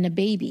equivalent in a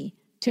baby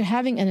to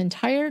having an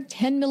entire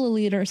 10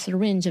 milliliter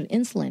syringe of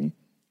insulin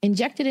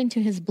injected into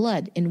his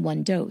blood in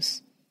one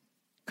dose.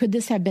 Could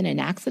this have been an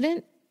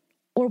accident,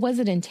 or was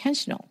it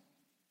intentional?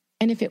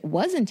 And if it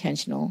was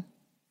intentional,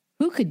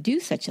 who could do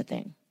such a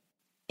thing?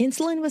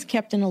 Insulin was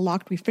kept in a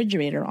locked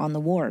refrigerator on the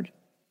ward.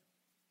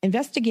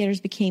 Investigators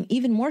became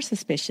even more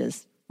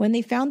suspicious when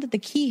they found that the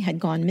key had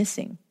gone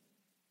missing.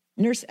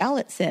 Nurse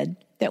Allitt said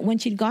that when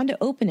she'd gone to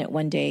open it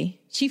one day,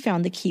 she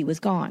found the key was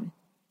gone.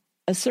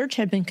 A search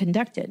had been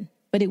conducted,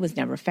 but it was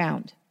never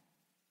found.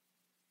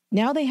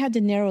 Now they had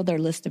to narrow their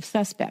list of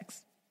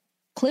suspects.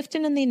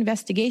 Clifton and the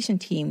investigation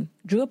team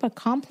drew up a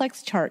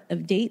complex chart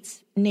of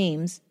dates,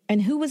 names,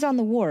 and who was on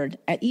the ward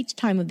at each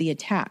time of the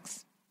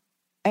attacks.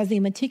 As they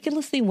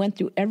meticulously went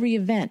through every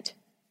event,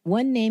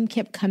 one name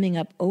kept coming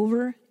up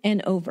over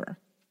and over: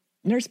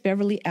 Nurse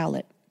Beverley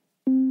Allitt.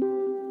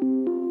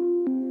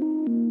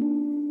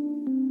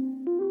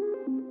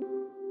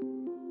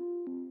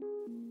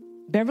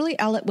 Beverley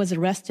Allitt was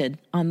arrested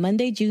on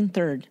Monday, June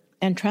 3rd,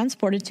 and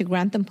transported to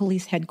Grantham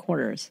Police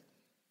Headquarters.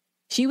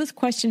 She was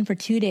questioned for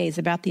 2 days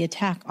about the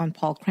attack on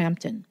Paul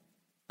Crampton.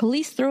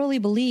 Police thoroughly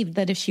believed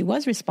that if she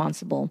was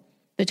responsible,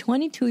 the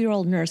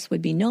 22-year-old nurse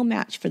would be no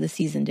match for the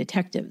seasoned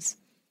detectives.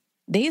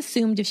 They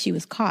assumed if she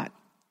was caught,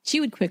 she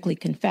would quickly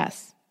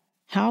confess.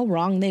 How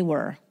wrong they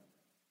were.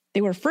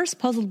 They were first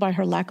puzzled by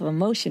her lack of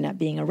emotion at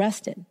being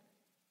arrested.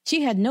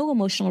 She had no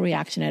emotional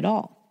reaction at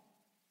all.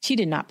 She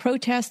did not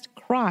protest,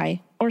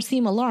 cry, or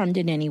seem alarmed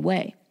in any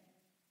way.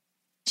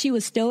 She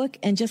was stoic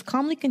and just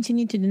calmly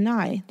continued to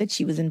deny that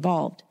she was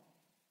involved.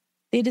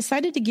 They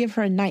decided to give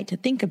her a night to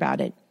think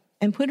about it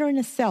and put her in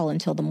a cell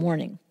until the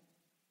morning.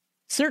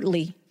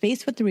 Certainly,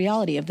 faced with the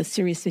reality of the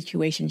serious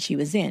situation she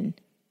was in,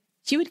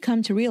 she would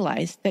come to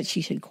realize that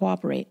she should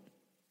cooperate.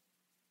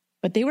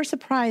 But they were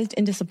surprised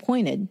and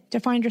disappointed to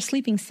find her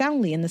sleeping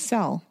soundly in the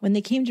cell when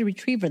they came to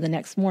retrieve her the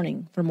next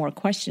morning for more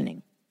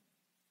questioning.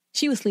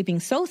 She was sleeping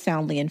so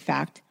soundly, in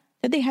fact,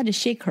 that they had to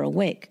shake her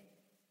awake.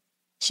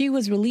 She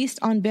was released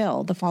on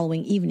bail the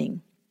following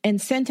evening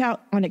and sent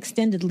out on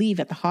extended leave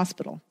at the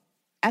hospital,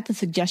 at the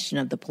suggestion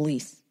of the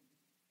police.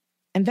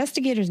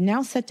 Investigators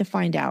now set to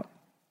find out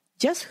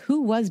just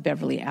who was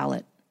Beverley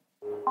Allitt.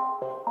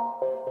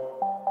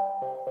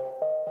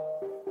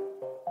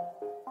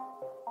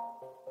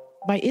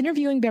 By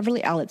interviewing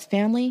Beverley Allitt's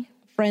family,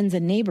 friends,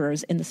 and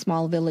neighbors in the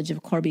small village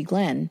of Corby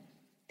Glen,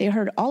 they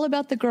heard all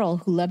about the girl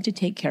who loved to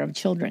take care of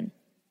children.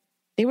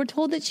 They were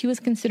told that she was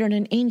considered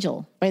an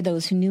angel by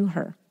those who knew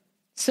her,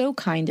 so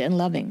kind and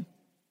loving.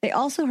 They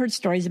also heard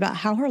stories about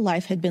how her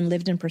life had been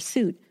lived in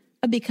pursuit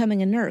of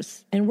becoming a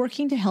nurse and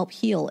working to help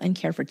heal and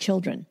care for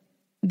children.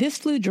 This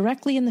flew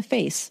directly in the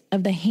face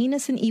of the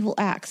heinous and evil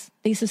acts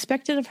they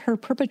suspected of her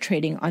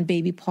perpetrating on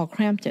baby Paul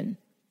Crampton,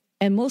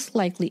 and most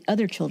likely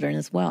other children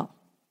as well.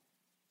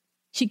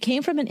 She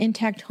came from an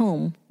intact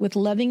home with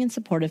loving and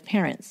supportive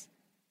parents.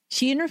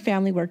 She and her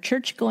family were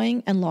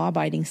church-going and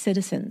law-abiding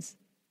citizens.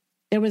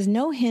 There was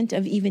no hint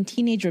of even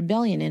teenage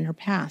rebellion in her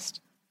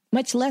past,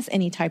 much less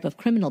any type of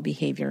criminal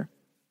behavior.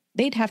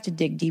 They'd have to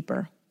dig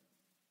deeper.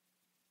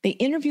 They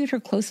interviewed her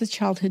closest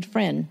childhood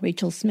friend,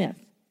 Rachel Smith,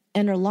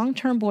 and her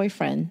long-term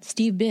boyfriend,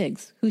 Steve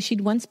Biggs, who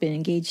she'd once been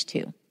engaged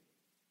to.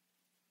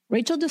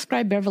 Rachel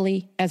described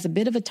Beverley as a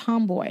bit of a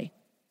tomboy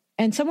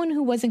and someone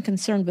who wasn't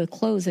concerned with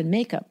clothes and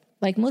makeup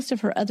like most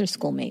of her other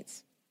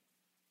schoolmates.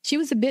 She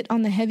was a bit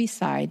on the heavy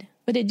side,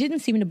 but it didn't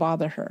seem to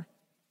bother her.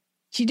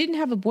 She didn't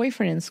have a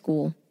boyfriend in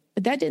school,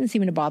 but that didn't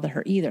seem to bother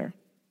her either.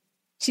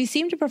 She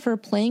seemed to prefer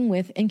playing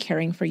with and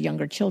caring for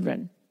younger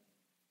children.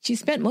 She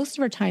spent most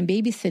of her time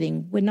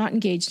babysitting when not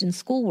engaged in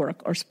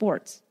schoolwork or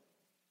sports.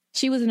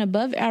 She was an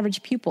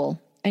above-average pupil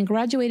and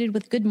graduated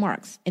with good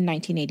marks in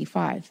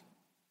 1985.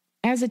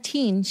 As a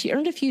teen, she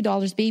earned a few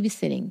dollars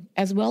babysitting,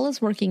 as well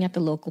as working at the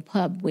local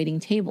pub waiting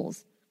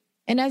tables,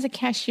 and as a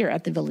cashier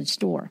at the village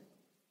store.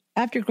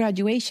 After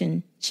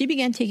graduation, she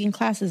began taking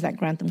classes at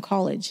Grantham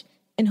College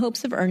in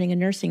hopes of earning a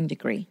nursing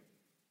degree.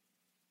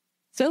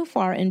 So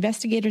far,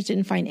 investigators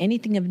didn't find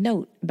anything of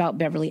note about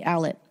Beverley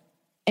Allitt,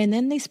 and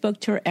then they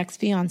spoke to her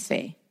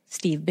ex-fiancé,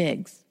 Steve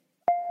Biggs.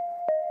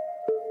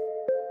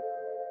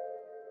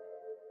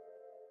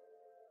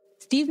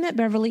 Steve met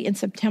Beverley in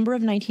September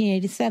of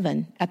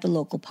 1987 at the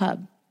local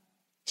pub.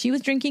 She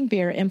was drinking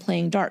beer and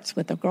playing darts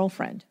with a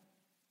girlfriend.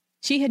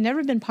 She had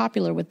never been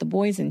popular with the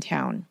boys in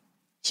town.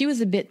 She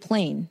was a bit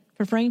plain,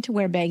 preferring to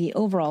wear baggy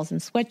overalls and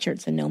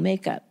sweatshirts and no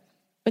makeup,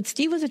 but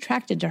Steve was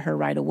attracted to her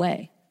right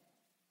away.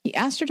 He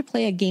asked her to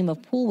play a game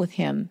of pool with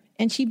him,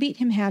 and she beat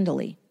him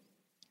handily.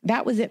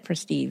 That was it for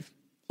Steve.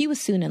 He was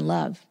soon in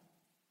love.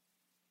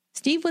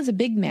 Steve was a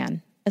big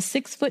man, a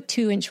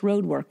 6'2"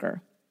 road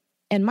worker,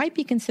 and might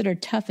be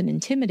considered tough and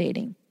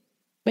intimidating,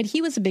 but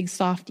he was a big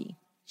softy,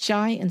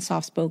 shy and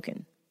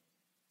soft-spoken.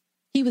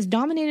 He was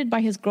dominated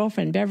by his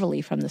girlfriend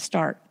Beverley from the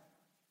start.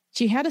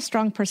 She had a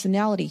strong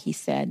personality, he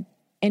said,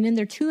 and in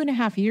their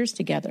 2.5 years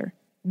together,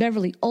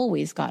 Beverley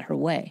always got her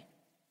way.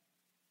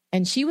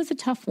 And she was a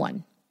tough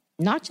one.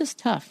 Not just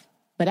tough,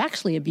 but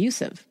actually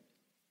abusive.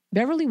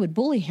 Beverley would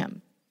bully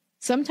him,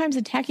 sometimes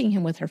attacking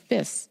him with her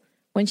fists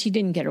when she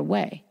didn't get her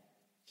way.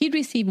 He'd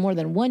receive more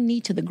than one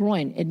knee to the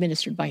groin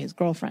administered by his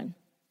girlfriend.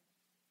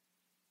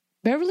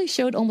 Beverley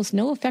showed almost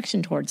no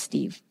affection towards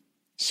Steve.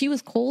 She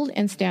was cold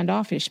and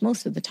standoffish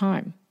most of the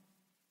time.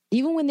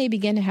 Even when they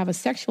began to have a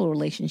sexual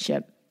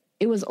relationship,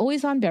 it was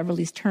always on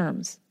Beverley's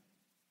terms.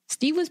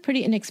 Steve was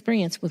pretty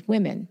inexperienced with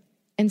women,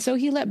 and so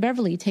he let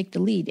Beverley take the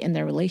lead in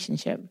their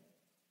relationship.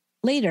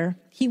 Later,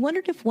 he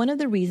wondered if one of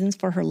the reasons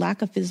for her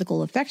lack of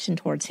physical affection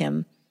towards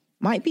him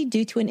might be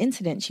due to an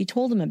incident she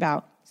told him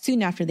about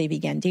soon after they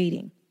began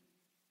dating.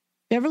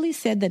 Beverley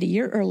said that a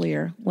year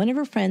earlier, one of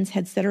her friends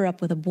had set her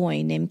up with a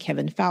boy named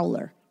Kevin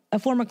Fowler, a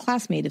former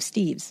classmate of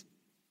Steve's.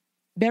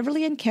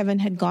 Beverley and Kevin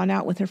had gone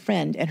out with her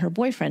friend and her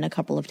boyfriend a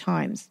couple of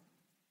times.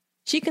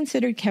 She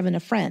considered Kevin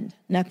a friend,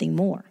 nothing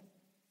more.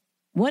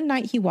 One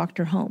night he walked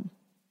her home.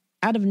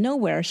 Out of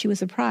nowhere, she was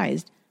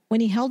surprised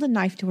when he held a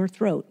knife to her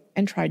throat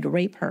and tried to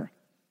rape her.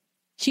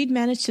 She'd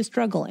managed to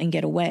struggle and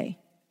get away.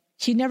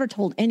 She'd never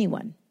told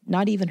anyone,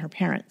 not even her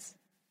parents.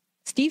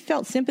 Steve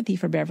felt sympathy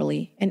for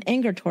Beverley and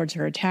anger towards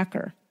her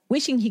attacker,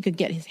 wishing he could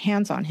get his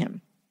hands on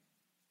him.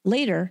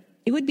 Later,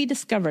 it would be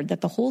discovered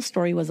that the whole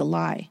story was a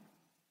lie.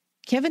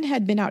 Kevin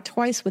had been out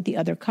twice with the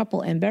other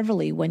couple and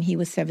Beverley when he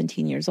was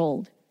 17 years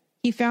old.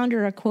 He found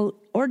her a, quote,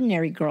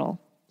 ordinary girl,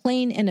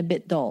 plain and a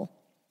bit dull.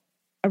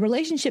 A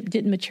relationship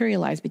didn't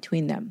materialize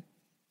between them.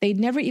 They'd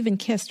never even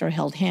kissed or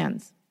held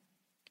hands.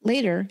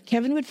 Later,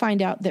 Kevin would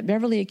find out that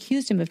Beverley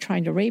accused him of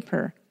trying to rape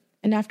her,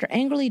 and after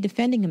angrily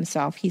defending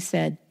himself, he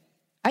said,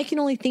 "I can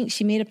only think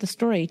she made up the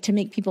story to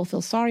make people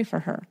feel sorry for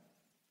her.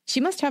 She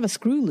must have a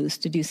screw loose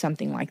to do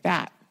something like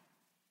that."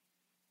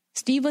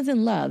 Steve was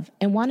in love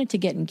and wanted to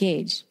get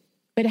engaged,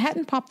 but it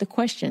hadn't popped the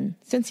question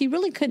since he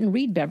really couldn't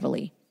read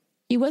Beverley.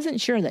 He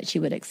wasn't sure that she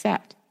would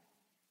accept.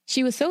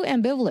 She was so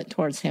ambivalent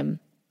towards him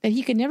that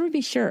he could never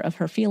be sure of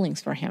her feelings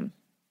for him.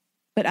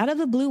 But out of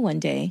the blue one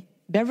day,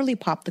 Beverley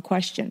popped the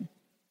question.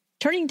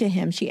 Turning to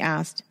him, she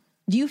asked,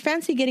 "Do you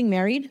fancy getting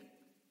married?"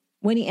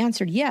 When he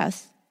answered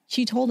yes,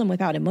 she told him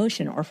without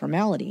emotion or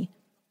formality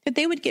that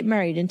they would get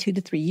married in 2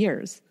 to 3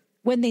 years,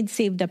 when they'd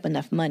saved up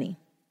enough money.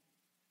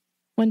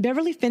 When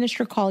Beverley finished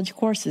her college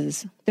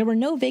courses, there were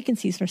no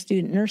vacancies for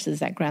student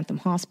nurses at Grantham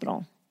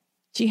Hospital.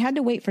 She had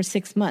to wait for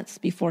 6 months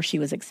before she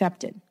was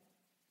accepted.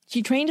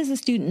 She trained as a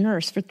student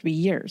nurse for 3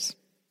 years.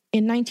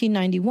 In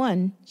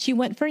 1991, she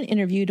went for an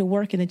interview to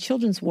work in the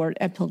children's ward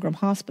at Pilgrim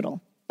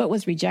Hospital, but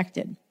was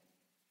rejected.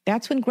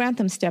 That's when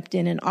Grantham stepped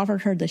in and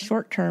offered her the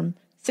short-term,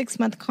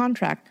 6-month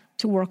contract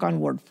to work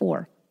on Ward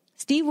 4.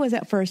 Steve was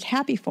at first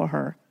happy for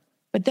her,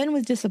 but then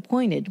was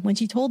disappointed when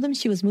she told him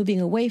she was moving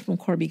away from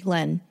Corby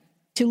Glen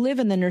to live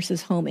in the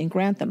nurse's home in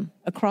Grantham,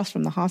 across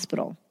from the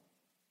hospital.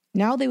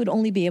 Now they would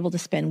only be able to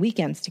spend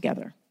weekends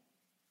together.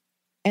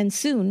 And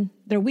soon,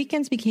 their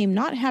weekends became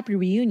not happy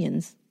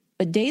reunions,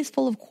 but days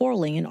full of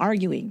quarreling and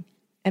arguing,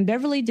 and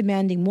Beverley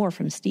demanding more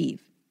from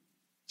Steve.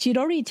 She had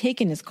already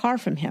taken his car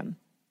from him,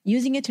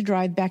 using it to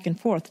drive back and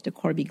forth to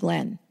Corby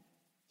Glen.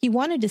 He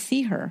wanted to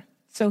see her,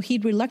 so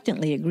he'd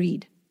reluctantly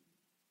agreed.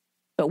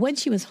 But when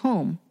she was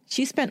home,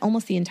 She spent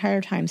almost the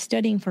entire time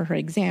studying for her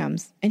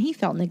exams, and he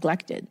felt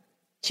neglected.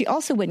 She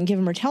also wouldn't give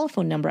him her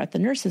telephone number at the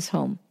nurse's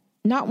home,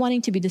 not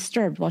wanting to be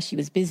disturbed while she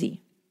was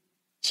busy.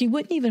 She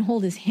wouldn't even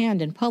hold his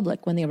hand in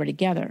public when they were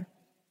together,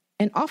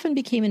 and often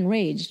became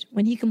enraged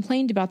when he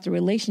complained about the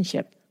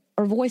relationship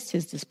or voiced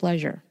his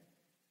displeasure.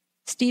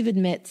 Steve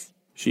admits,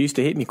 "She used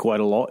to hit me quite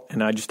a lot,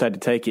 and I just had to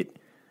take it.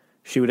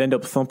 She would end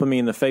up thumping me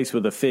in the face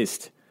with a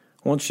fist.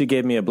 Once she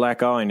gave me a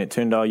black eye and it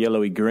turned all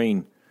yellowy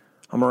green.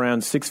 I'm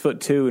around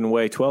 6'2" and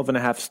weigh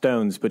 12.5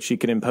 stones, but she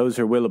could impose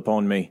her will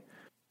upon me.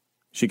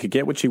 She could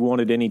get what she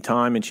wanted any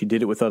time, and she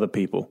did it with other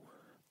people.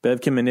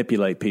 Bev can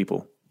manipulate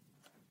people."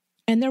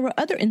 And there were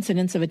other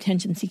incidents of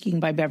attention-seeking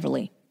by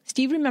Beverley.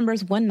 Steve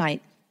remembers one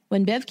night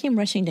when Bev came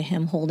rushing to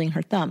him holding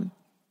her thumb.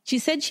 She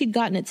said she'd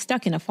gotten it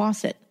stuck in a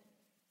faucet.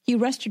 He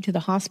rushed her to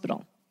the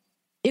hospital.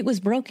 It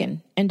was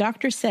broken, and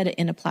doctors set it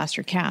in a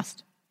plaster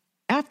cast.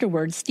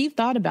 Afterwards, Steve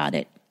thought about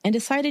it and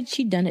decided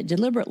she'd done it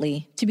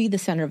deliberately to be the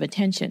center of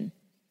attention.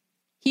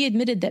 He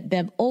admitted that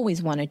Bev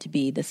always wanted to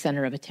be the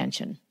center of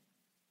attention.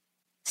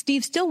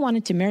 Steve still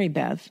wanted to marry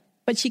Bev,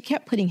 but she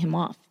kept putting him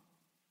off.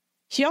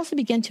 She also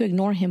began to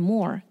ignore him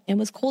more and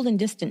was cold and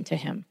distant to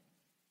him.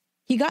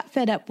 He got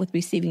fed up with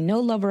receiving no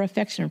love or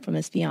affection from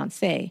his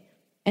fiancée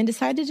and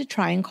decided to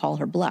try and call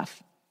her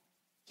bluff.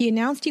 He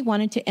announced he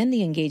wanted to end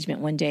the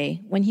engagement one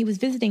day when he was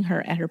visiting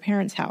her at her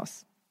parents'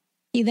 house.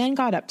 He then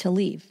got up to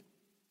leave.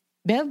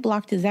 Bev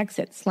blocked his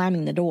exit,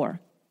 slamming the door.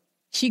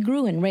 She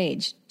grew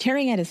enraged,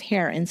 tearing at his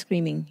hair and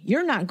screaming,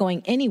 "You're not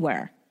going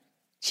anywhere!"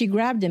 She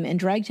grabbed him and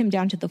dragged him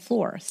down to the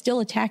floor, still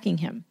attacking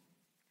him.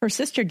 Her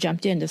sister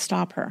jumped in to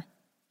stop her.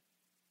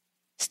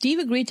 Steve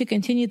agreed to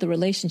continue the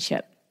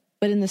relationship,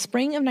 but in the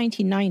spring of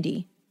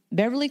 1990,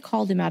 Beverley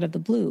called him out of the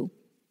blue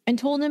and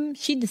told him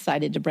she'd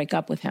decided to break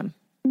up with him.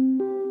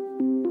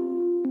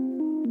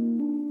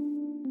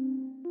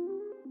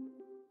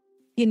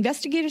 The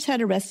investigators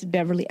had arrested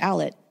Beverley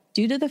Allitt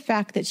due to the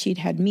fact that she'd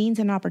had means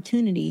and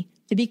opportunity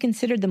to be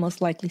considered the most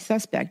likely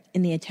suspect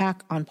in the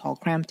attack on Paul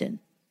Crampton.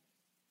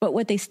 But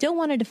what they still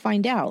wanted to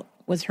find out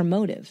was her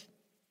motive.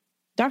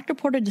 Dr.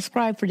 Porter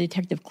described for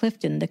Detective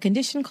Clifton the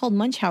condition called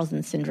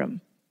Munchausen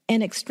syndrome,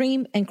 an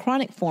extreme and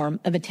chronic form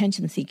of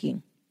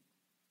attention-seeking.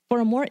 For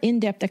a more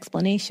in-depth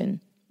explanation,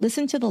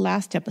 listen to the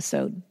last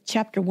episode,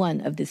 Chapter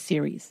 1 of this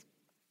series.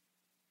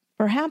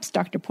 Perhaps,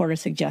 Dr. Porter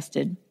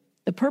suggested,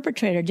 the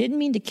perpetrator didn't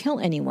mean to kill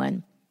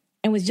anyone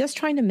and was just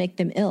trying to make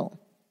them ill,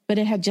 but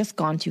it had just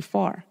gone too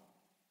far.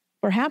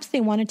 Perhaps they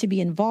wanted to be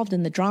involved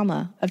in the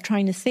drama of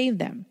trying to save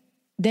them,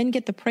 then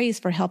get the praise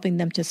for helping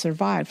them to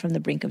survive from the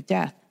brink of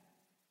death.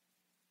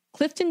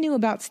 Clifton knew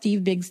about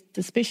Steve Biggs'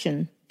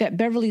 suspicion that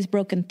Beverley's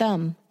broken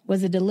thumb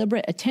was a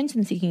deliberate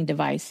attention-seeking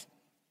device,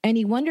 and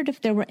he wondered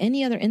if there were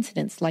any other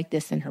incidents like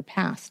this in her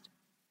past.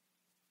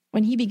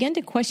 When he began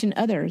to question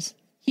others,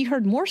 he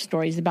heard more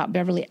stories about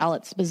Beverley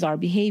Allitt's bizarre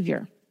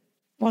behavior.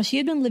 While she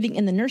had been living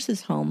in the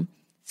nurse's home,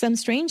 some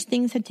strange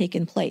things had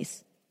taken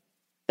place.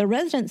 The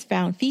residents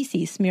found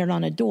feces smeared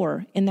on a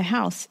door in the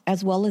house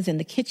as well as in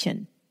the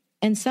kitchen,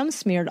 and some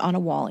smeared on a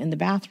wall in the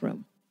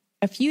bathroom.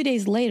 A few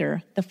days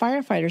later, the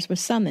firefighters were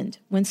summoned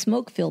when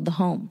smoke filled the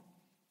home.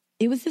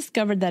 It was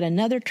discovered that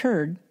another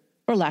turd,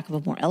 for lack of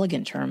a more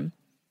elegant term,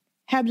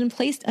 had been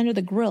placed under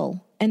the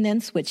grill and then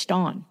switched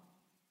on.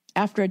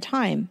 After a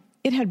time,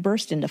 it had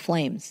burst into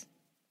flames.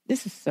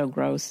 This is so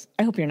gross.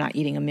 I hope you're not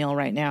eating a meal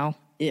right now.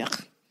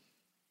 Ugh.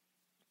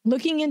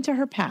 Looking into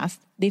her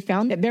past, they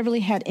found that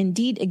Beverley had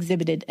indeed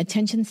exhibited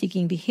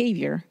attention-seeking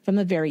behavior from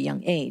a very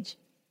young age.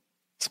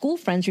 School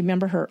friends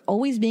remember her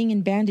always being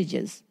in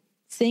bandages,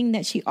 saying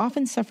that she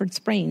often suffered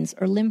sprains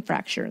or limb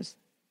fractures.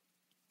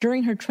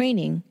 During her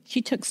training,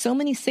 she took so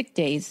many sick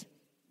days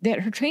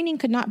that her training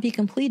could not be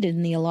completed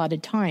in the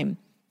allotted time,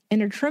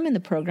 and her term in the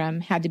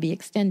program had to be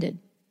extended.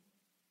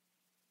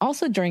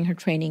 Also during her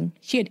training,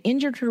 she had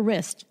injured her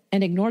wrist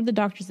and ignored the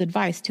doctor's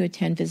advice to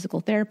attend physical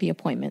therapy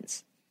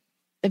appointments.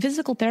 The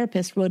physical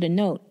therapist wrote a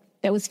note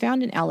that was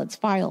found in Allitt's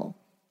file,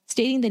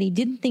 stating that he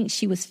didn't think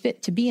she was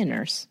fit to be a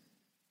nurse.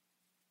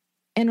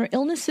 And her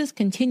illnesses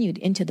continued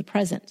into the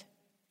present.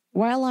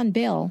 While on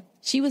bail,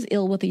 she was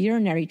ill with a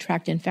urinary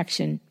tract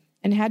infection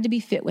and had to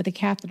be fit with a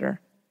catheter.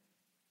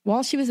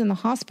 While she was in the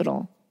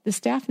hospital, the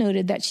staff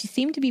noted that she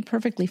seemed to be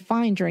perfectly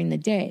fine during the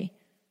day,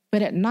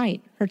 but at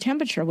night her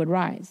temperature would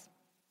rise.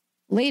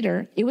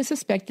 Later, it was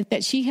suspected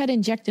that she had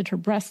injected her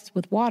breasts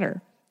with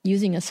water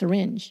using a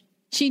syringe.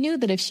 She knew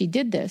that if she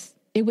did this,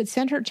 it would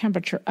send her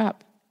temperature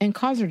up and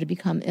cause her to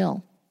become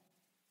ill.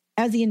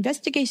 As the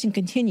investigation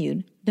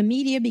continued, the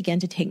media began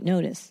to take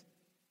notice.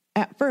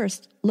 At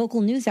first,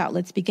 local news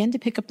outlets began to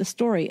pick up the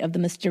story of the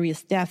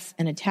mysterious deaths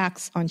and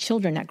attacks on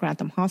children at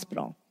Grantham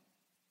Hospital.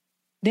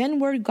 Then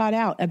word got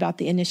out about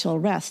the initial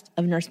arrest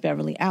of Nurse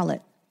Beverley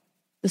Allitt.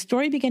 The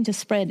story began to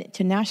spread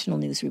to national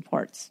news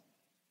reports.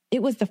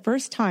 It was the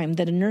first time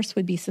that a nurse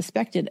would be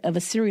suspected of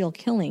a serial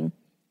killing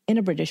in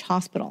a British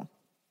hospital.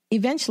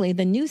 Eventually,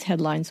 the news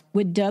headlines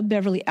would dub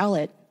Beverley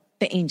Allitt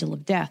the Angel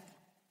of Death.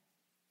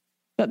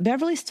 But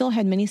Beverley still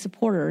had many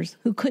supporters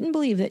who couldn't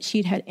believe that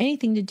she'd had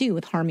anything to do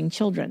with harming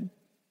children.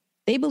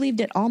 They believed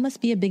it all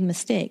must be a big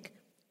mistake,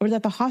 or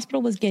that the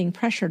hospital was getting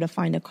pressure to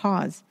find a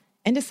cause,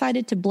 and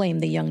decided to blame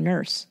the young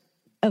nurse.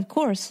 Of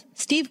course,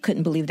 Steve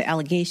couldn't believe the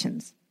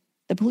allegations.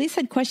 The police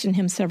had questioned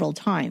him several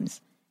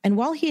times, and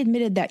while he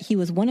admitted that he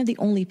was one of the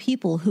only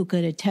people who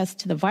could attest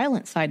to the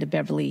violent side of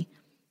Beverly,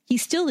 he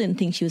still didn't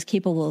think she was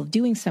capable of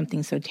doing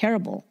something so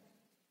terrible.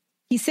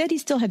 He said he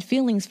still had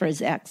feelings for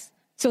his ex,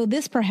 so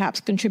this perhaps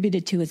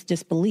contributed to his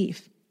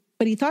disbelief,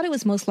 but he thought it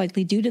was most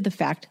likely due to the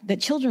fact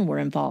that children were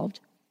involved.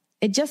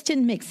 It just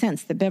didn't make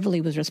sense that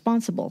Beverly was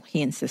responsible,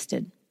 he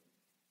insisted.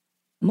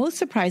 Most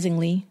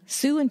surprisingly,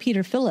 Sue and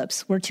Peter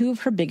Phillips were two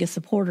of her biggest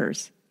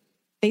supporters.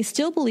 They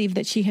still believed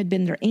that she had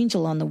been their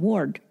angel on the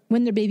ward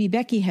when their baby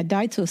Becky had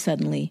died so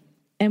suddenly,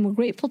 and were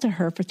grateful to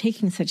her for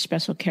taking such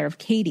special care of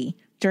Katie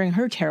during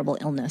her terrible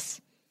illness.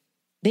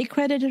 They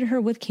credited her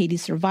with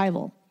Katie's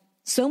survival,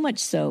 so much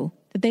so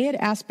that they had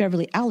asked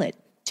Beverley Allitt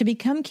to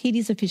become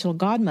Katie's official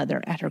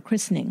godmother at her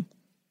christening.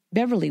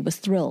 Beverly was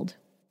thrilled.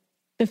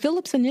 The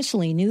Phillips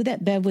initially knew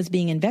that Bev was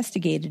being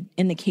investigated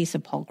in the case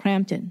of Paul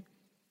Crampton.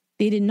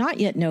 They did not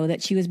yet know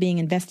that she was being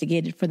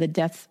investigated for the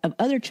deaths of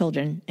other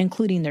children,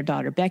 including their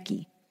daughter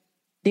Becky.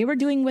 They were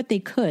doing what they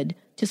could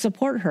to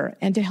support her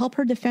and to help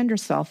her defend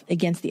herself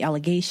against the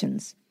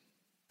allegations.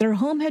 Their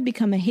home had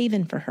become a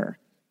haven for her,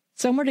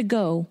 somewhere to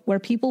go where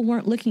people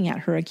weren't looking at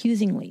her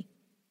accusingly.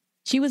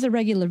 She was a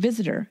regular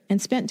visitor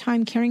and spent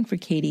time caring for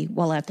Katie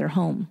while at their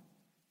home.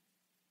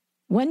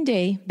 One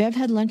day, Bev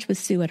had lunch with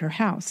Sue at her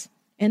house,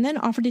 and then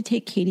offered to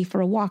take Katie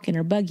for a walk in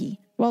her buggy,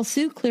 while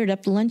Sue cleared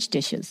up the lunch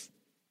dishes.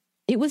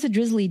 It was a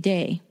drizzly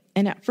day,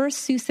 and at first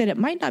Sue said it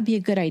might not be a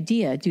good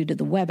idea due to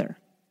the weather.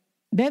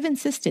 Bev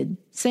insisted,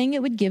 saying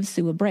it would give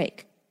Sue a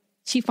break.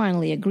 She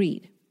finally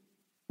agreed.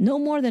 No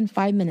more than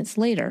 5 minutes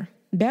later,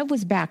 Bev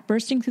was back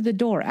bursting through the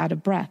door out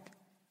of breath.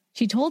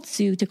 She told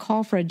Sue to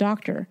call for a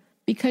doctor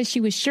because she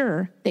was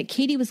sure that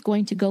Katie was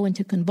going to go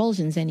into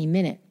convulsions any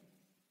minute.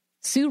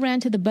 Sue ran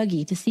to the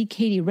buggy to see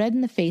Katie red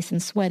in the face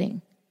and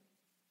sweating.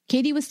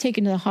 Katie was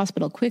taken to the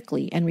hospital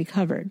quickly and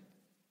recovered.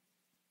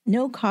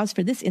 No cause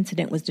for this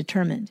incident was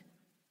determined.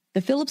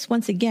 The Phillips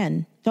once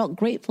again felt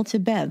grateful to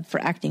Bev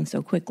for acting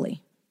so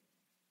quickly.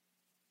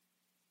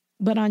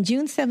 But on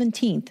June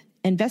 17th,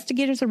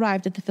 investigators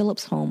arrived at the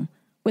Phillips home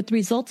with the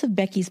results of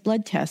Becky's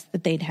blood test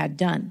that they'd had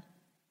done.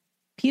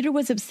 Peter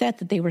was upset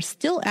that they were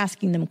still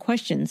asking them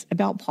questions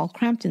about Paul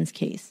Crampton's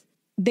case.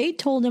 They'd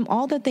told him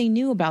all that they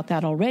knew about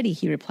that already,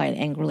 he replied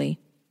angrily.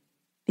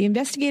 The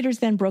investigators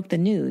then broke the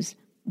news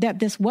that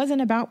this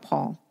wasn't about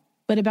Paul,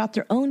 but about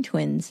their own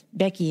twins,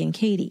 Becky and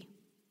Katie.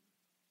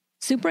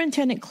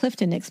 Superintendent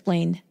Clifton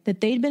explained that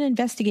they'd been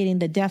investigating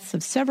the deaths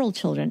of several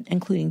children,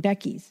 including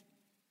Becky's.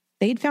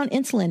 They'd found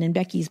insulin in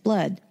Becky's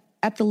blood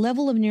at the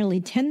level of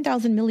nearly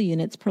 10,000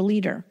 milliunits per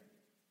liter.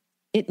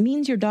 "It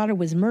means your daughter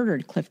was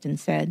murdered," Clifton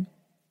said.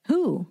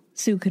 "Who?"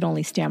 Sue could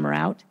only stammer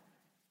out.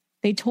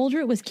 They told her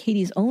it was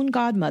Katie's own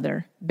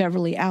godmother,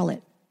 Beverley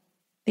Allitt.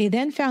 They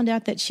then found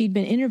out that she'd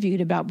been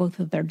interviewed about both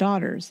of their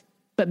daughters,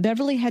 but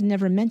Beverly had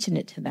never mentioned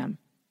it to them.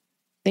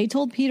 They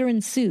told Peter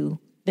and Sue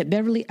that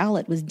Beverley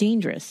Allitt was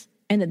dangerous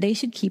and that they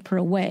should keep her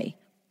away,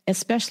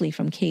 especially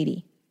from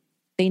Katie.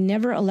 They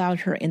never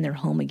allowed her in their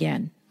home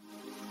again.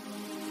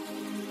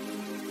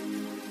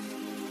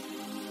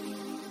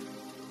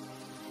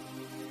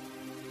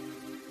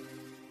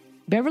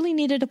 Beverly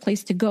needed a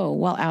place to go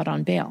while out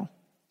on bail.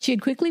 She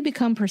had quickly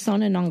become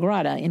persona non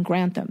grata in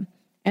Grantham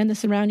and the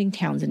surrounding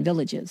towns and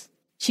villages.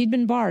 She'd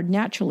been barred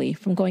naturally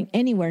from going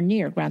anywhere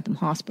near Grantham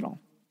Hospital.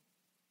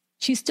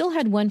 She still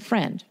had one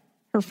friend,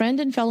 her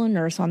friend and fellow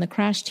nurse on the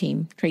crash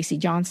team, Tracy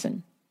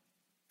Johnson.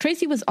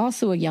 Tracy was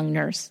also a young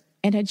nurse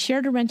and had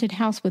shared a rented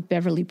house with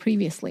Beverly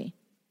previously.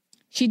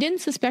 She didn't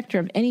suspect her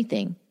of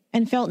anything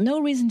and felt no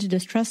reason to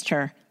distrust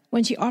her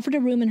when she offered a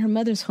room in her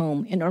mother's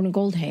home in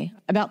Erngoldhay,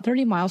 about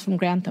 30 miles from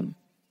Grantham.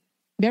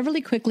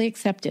 Beverly quickly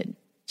accepted.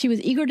 She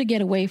was eager to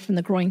get away from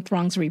the growing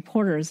throngs of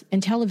reporters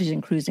and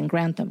television crews in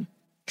Grantham.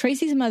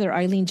 Tracy's mother,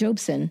 Eileen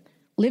Jobson,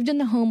 lived in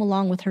the home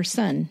along with her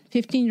son,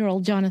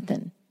 15-year-old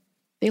Jonathan.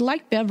 They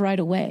liked Bev right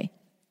away.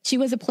 She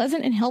was a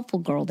pleasant and helpful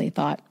girl, they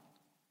thought.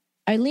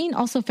 Eileen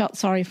also felt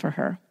sorry for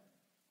her.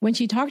 When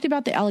she talked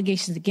about the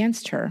allegations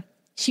against her,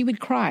 she would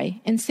cry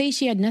and say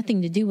she had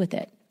nothing to do with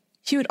it.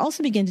 She would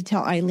also begin to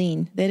tell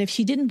Eileen that if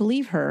she didn't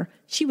believe her,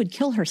 she would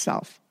kill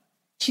herself.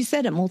 She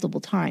said it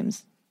multiple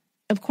times.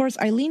 Of course,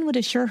 Eileen would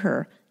assure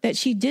her that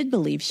she did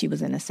believe she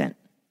was innocent.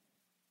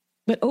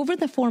 But over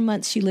the 4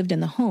 months she lived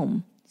in the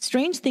home,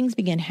 strange things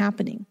began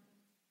happening.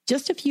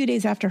 Just a few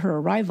days after her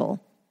arrival,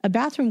 a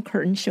bathroom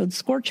curtain showed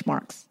scorch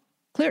marks,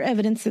 clear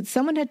evidence that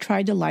someone had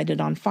tried to light it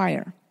on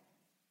fire.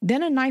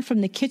 Then a knife from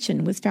the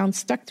kitchen was found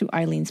stuck through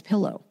Eileen's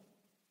pillow.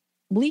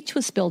 Bleach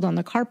was spilled on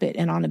the carpet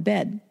and on a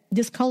bed,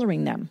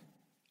 discoloring them.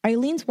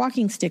 Eileen's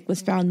walking stick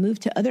was found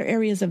moved to other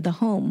areas of the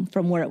home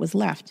from where it was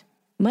left.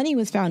 Money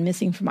was found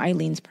missing from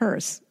Eileen's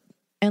purse,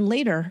 and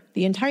later,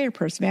 the entire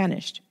purse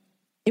vanished.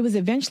 It was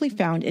eventually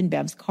found in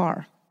Bev's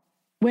car.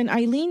 When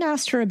Eileen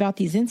asked her about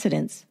these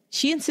incidents,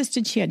 she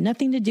insisted she had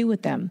nothing to do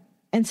with them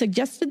and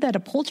suggested that a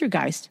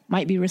poltergeist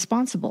might be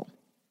responsible.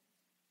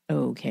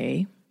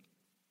 Okay.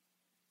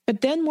 But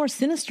then more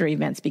sinister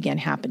events began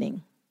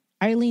happening.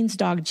 Eileen's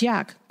dog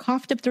Jack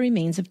coughed up the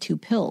remains of 2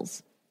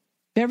 pills.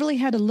 Beverly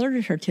had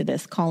alerted her to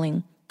this,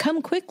 calling,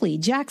 "Come quickly,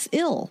 Jack's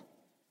ill."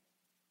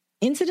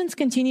 Incidents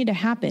continued to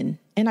happen,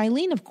 and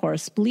Eileen, of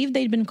course, believed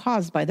they'd been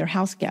caused by their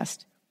house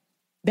guest.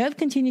 Bev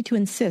continued to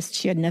insist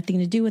she had nothing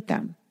to do with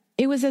them.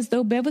 It was as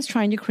though Bev was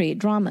trying to create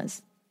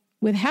dramas.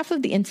 With half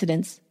of the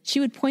incidents, she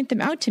would point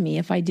them out to me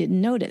if I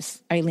didn't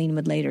notice, Eileen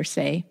would later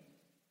say.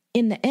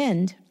 In the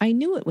end, I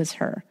knew it was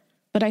her,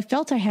 but I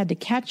felt I had to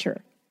catch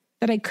her,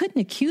 that I couldn't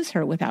accuse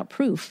her without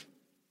proof.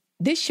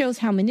 This shows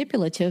how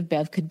manipulative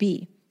Bev could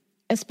be,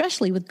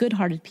 especially with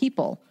good-hearted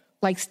people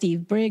like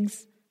Steve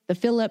Briggs, the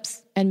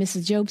Phillips, and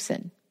Mrs.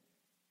 Jobson.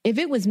 If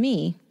it was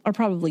me, or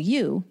probably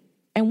you,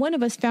 and one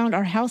of us found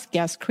our house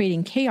guests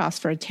creating chaos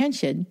for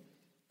attention,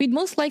 we'd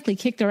most likely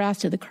kick their ass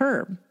to the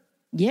curb.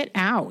 Get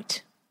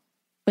out.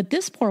 But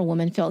this poor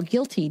woman felt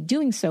guilty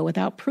doing so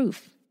without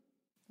proof.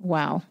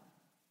 Wow.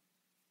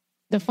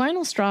 The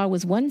final straw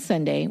was one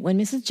Sunday when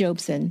Mrs.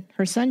 Jobson,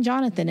 her son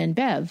Jonathan, and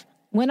Bev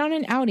went on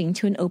an outing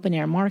to an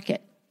open-air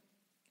market.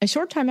 A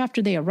short time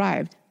after they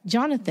arrived,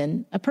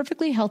 Jonathan, a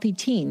perfectly healthy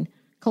teen,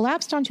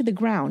 collapsed onto the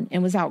ground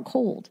and was out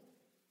cold.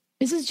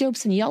 Mrs.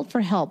 Jobson yelled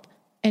for help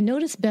and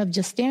noticed Bev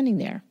just standing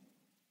there.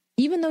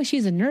 Even though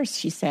she's a nurse,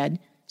 she said,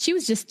 she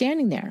was just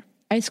standing there.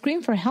 I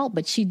screamed for help,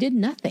 but she did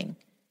nothing.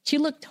 She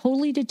looked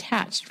totally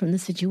detached from the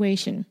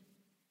situation.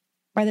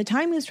 By the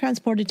time he was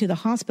transported to the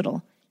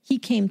hospital, he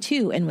came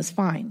to and was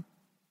fine.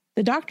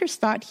 The doctors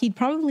thought he'd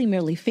probably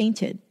merely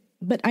fainted,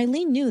 but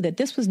Eileen knew that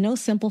this was no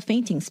simple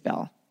fainting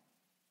spell.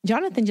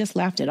 Jonathan just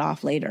laughed it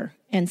off later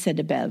and said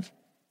to Bev,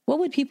 "What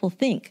would people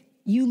think,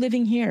 you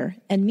living here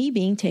and me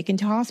being taken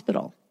to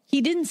hospital?"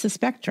 He didn't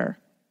suspect her.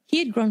 He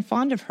had grown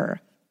fond of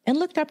her and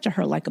looked up to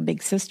her like a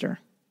big sister.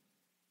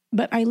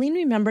 But Eileen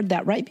remembered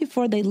that right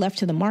before they left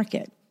to the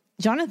market,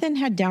 Jonathan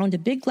had downed a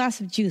big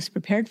glass of juice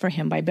prepared for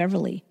him by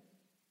Beverly.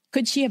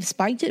 Could she have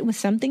spiked it with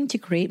something to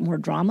create more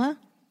drama?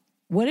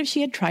 What if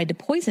she had tried to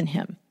poison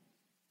him?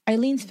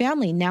 Eileen's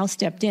family now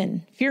stepped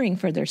in, fearing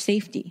for their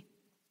safety.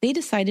 They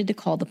decided to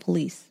call the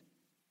police.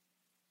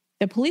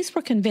 The police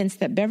were convinced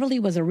that Beverly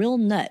was a real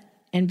nut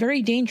and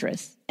very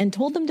dangerous and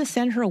told them to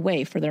send her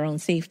away for their own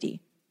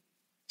safety.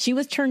 She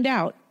was turned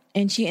out,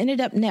 and she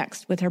ended up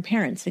next with her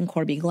parents in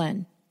Corby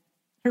Glen.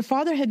 Her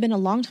father had been a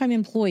longtime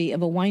employee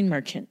of a wine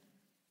merchant.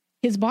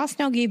 His boss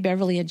now gave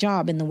Beverly a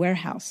job in the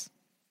warehouse.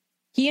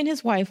 He and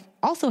his wife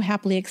also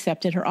happily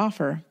accepted her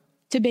offer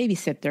to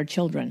babysit their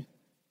children.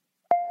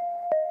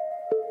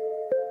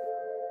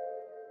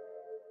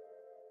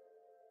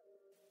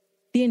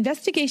 The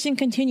investigation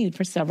continued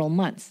for several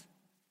months.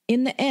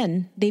 In the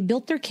end, they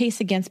built their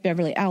case against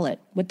Beverley Allitt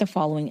with the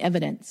following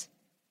evidence.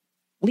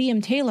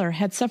 Liam Taylor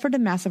had suffered a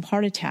massive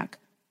heart attack,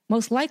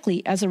 most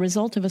likely as a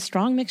result of a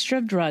strong mixture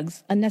of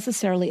drugs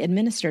unnecessarily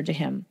administered to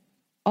him,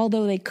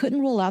 although they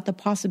couldn't rule out the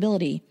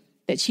possibility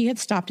that she had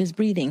stopped his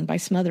breathing by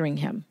smothering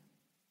him.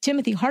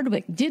 Timothy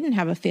Hardwick didn't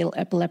have a fatal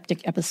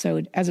epileptic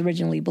episode as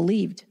originally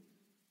believed.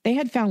 They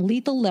had found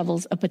lethal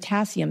levels of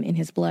potassium in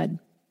his blood.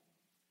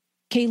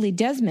 Kaylee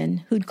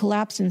Desmond, who'd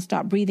collapsed and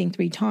stopped breathing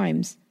 3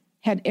 times,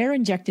 had air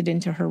injected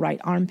into her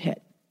right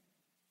armpit.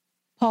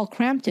 Paul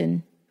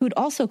Crampton, who'd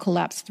also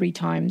collapsed 3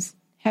 times,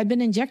 had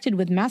been injected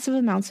with massive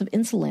amounts of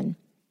insulin.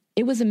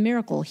 It was a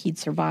miracle he'd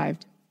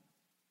survived.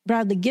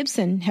 Bradley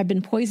Gibson had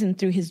been poisoned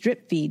through his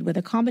drip feed with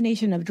a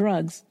combination of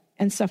drugs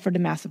and suffered a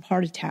massive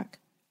heart attack.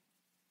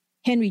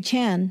 Henry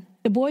Chan,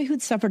 the boy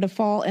who'd suffered a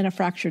fall and a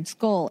fractured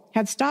skull,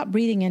 had stopped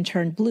breathing and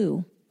turned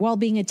blue while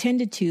being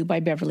attended to by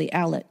Beverley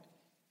Allitt.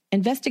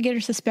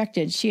 Investigators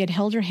suspected she had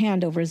held her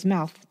hand over his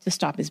mouth to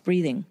stop his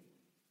breathing.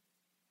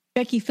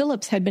 Becky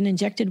Phillips had been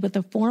injected with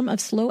a form of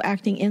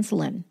slow-acting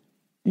insulin.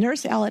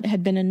 Nurse Allitt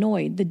had been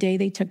annoyed the day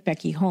they took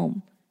Becky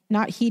home,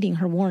 not heeding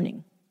her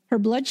warning. Her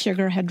blood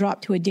sugar had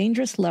dropped to a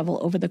dangerous level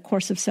over the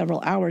course of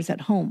several hours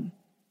at home.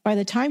 By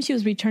the time she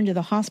was returned to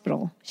the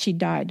hospital, she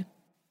died.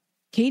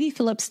 Katie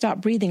Phillips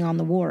stopped breathing on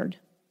the ward.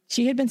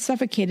 She had been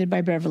suffocated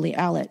by Beverley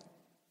Allitt.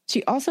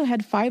 She also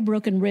had 5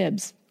 broken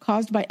ribs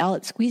caused by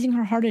Allitt squeezing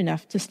her hard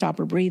enough to stop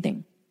her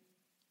breathing.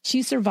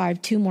 She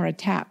survived 2 more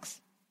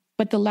attacks,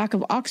 but the lack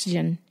of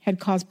oxygen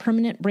had caused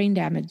permanent brain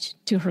damage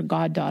to her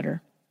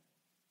goddaughter.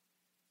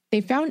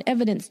 They found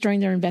evidence during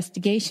their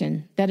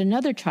investigation that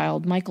another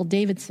child, Michael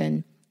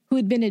Davidson, who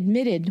had been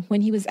admitted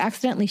when he was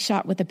accidentally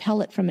shot with a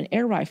pellet from an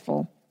air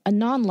rifle, a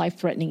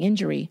non-life-threatening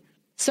injury,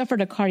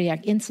 suffered a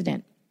cardiac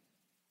incident.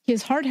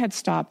 His heart had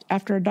stopped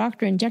after a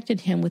doctor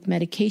injected him with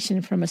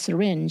medication from a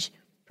syringe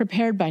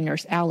prepared by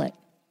Nurse Allitt.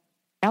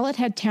 Allitt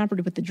had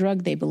tampered with the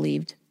drug, they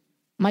believed.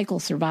 Michael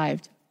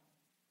survived.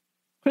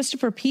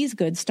 Christopher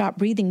Peasgood stopped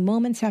breathing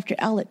moments after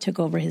Allitt took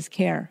over his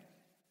care.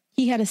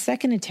 He had a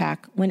second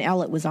attack when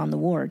Allitt was on the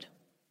ward.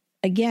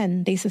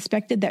 Again, they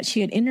suspected that she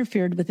had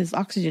interfered with his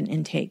oxygen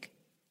intake.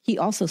 He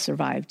also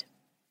survived.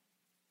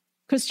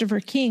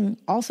 Christopher King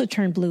also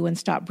turned blue and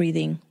stopped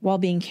breathing while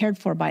being cared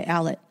for by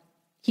Allitt.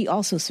 He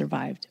also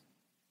survived.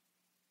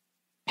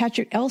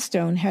 Patrick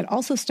Elstone had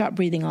also stopped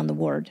breathing on the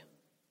ward.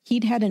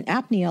 He'd had an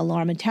apnea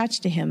alarm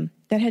attached to him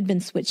that had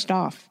been switched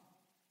off.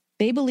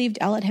 They believed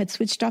Allitt had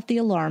switched off the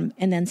alarm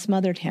and then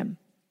smothered him.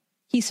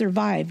 He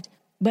survived,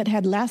 but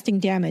had lasting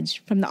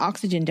damage from the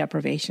oxygen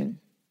deprivation.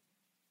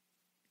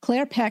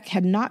 Claire Peck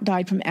had not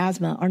died from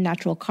asthma or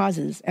natural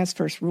causes, as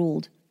first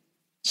ruled.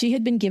 She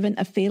had been given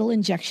a fatal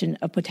injection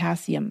of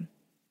potassium.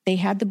 They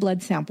had the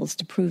blood samples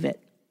to prove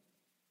it.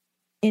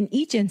 In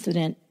each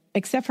incident,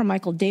 except for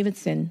Michael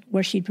Davidson,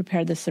 where she'd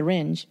prepared the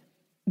syringe,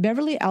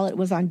 Beverley Allitt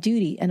was on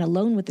duty and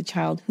alone with the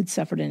child who'd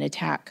suffered an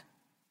attack.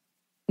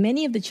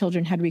 Many of the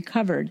children had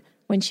recovered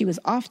when she was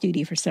off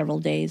duty for several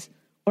days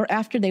or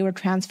after they were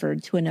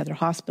transferred to another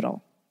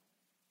hospital.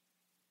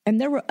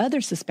 And there were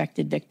other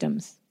suspected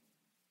victims.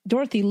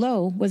 Dorothy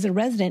Lowe was a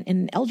resident in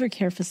an elder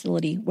care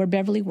facility where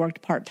Beverley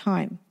worked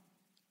part-time.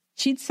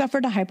 She'd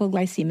suffered a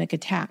hypoglycemic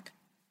attack.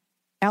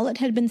 Allitt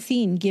had been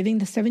seen giving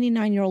the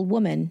 79-year-old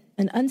woman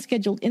an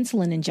unscheduled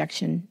insulin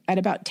injection at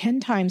about 10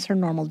 times her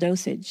normal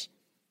dosage.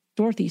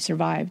 Dorothy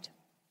survived.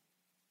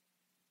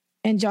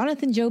 And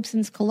Jonathan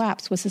Jobson's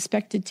collapse was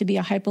suspected to be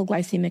a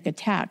hypoglycemic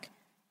attack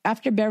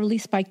after Beverley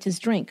spiked his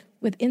drink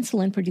with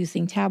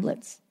insulin-producing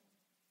tablets.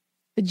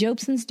 The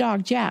Jobson's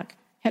dog, Jack,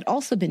 had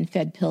also been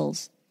fed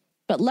pills,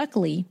 but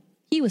luckily,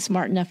 he was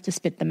smart enough to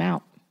spit them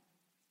out.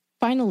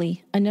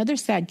 Finally, another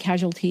sad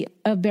casualty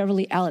of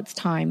Beverley Allitt's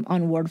time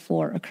on Ward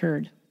 4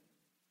 occurred.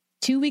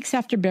 2 weeks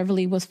after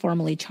Beverley was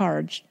formally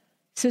charged,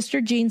 Sister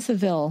Jean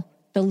Saville,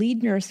 the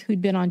lead nurse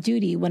who'd been on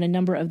duty when a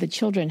number of the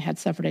children had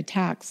suffered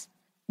attacks,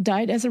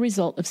 died as a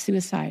result of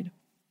suicide.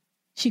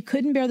 She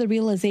couldn't bear the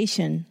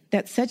realization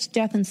that such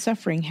death and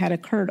suffering had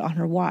occurred on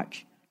her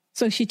watch,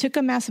 so she took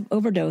a massive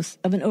overdose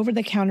of an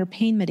over-the-counter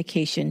pain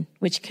medication,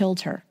 which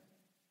killed her.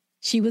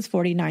 She was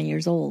 49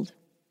 years old.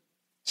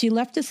 She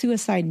left a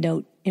suicide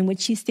note in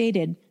which she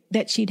stated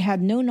that she'd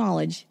had no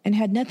knowledge and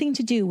had nothing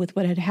to do with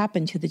what had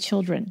happened to the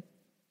children.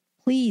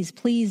 "Please,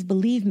 please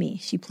believe me,"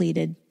 she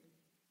pleaded.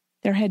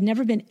 There had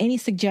never been any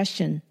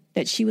suggestion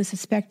that she was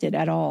suspected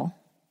at all.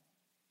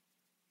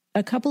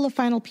 A couple of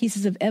final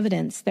pieces of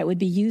evidence that would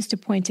be used to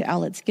point to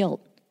Allitt's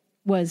guilt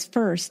was,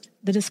 first,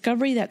 the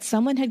discovery that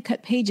someone had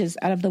cut pages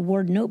out of the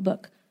ward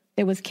notebook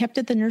that was kept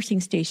at the nursing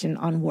station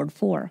on Ward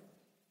 4.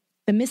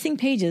 The missing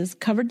pages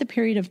covered the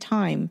period of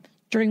time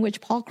during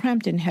which Paul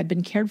Crampton had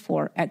been cared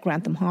for at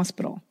Grantham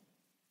Hospital.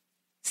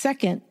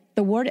 Second,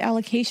 the ward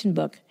allocation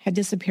book had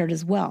disappeared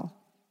as well.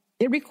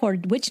 It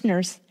recorded which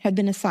nurse had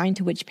been assigned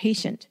to which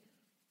patient.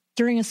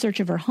 During a search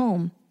of her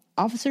home,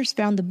 officers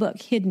found the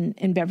book hidden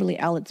in Beverley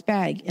Allitt's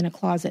bag in a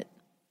closet.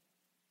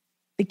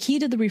 The key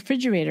to the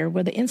refrigerator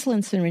where the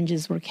insulin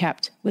syringes were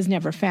kept was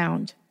never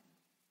found.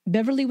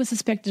 Beverley was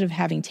suspected of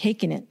having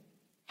taken it,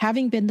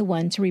 having been the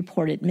one to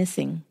report it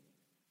missing.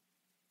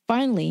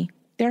 Finally,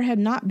 there had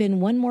not been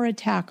one more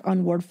attack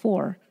on Ward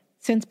 4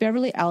 since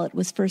Beverley Allitt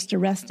was first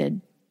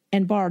arrested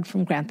and barred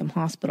from Grantham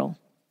Hospital.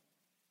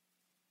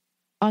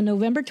 On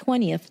November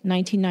 20th,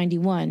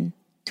 1991,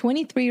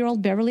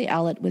 23-year-old Beverley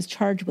Allitt was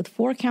charged with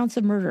 4 counts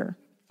of murder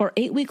for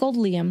 8-week-old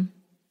Liam,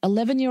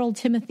 11-year-old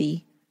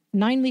Timothy,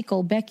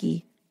 9-week-old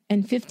Becky,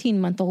 and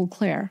 15-month-old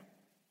Claire.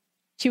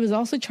 She was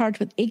also charged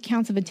with 8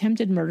 counts of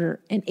attempted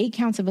murder and 8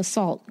 counts of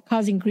assault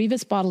causing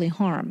grievous bodily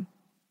harm.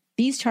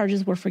 These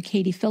charges were for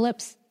Katie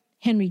Phillips,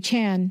 Henry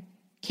Chan,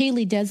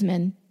 Kaylee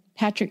Desmond,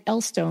 Patrick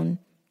Elstone,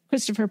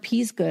 Christopher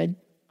Peasgood,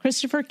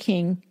 Christopher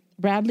King,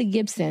 Bradley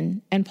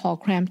Gibson, and Paul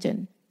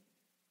Crampton.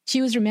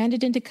 She was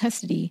remanded into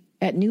custody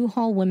at New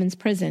Hall Women's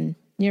Prison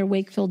near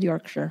Wakefield,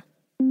 Yorkshire.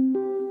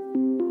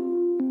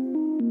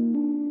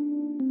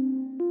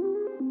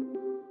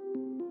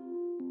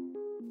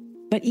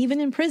 But even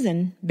in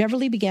prison,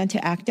 Beverley began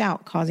to act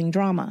out, causing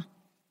drama.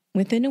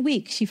 Within a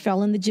week, she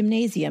fell in the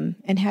gymnasium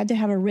and had to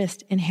have her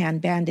wrist and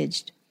hand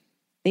bandaged.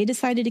 They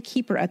decided to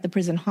keep her at the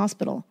prison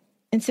hospital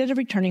instead of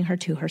returning her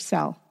to her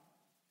cell.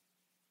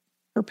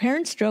 Her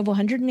parents drove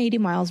 180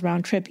 miles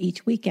round trip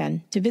each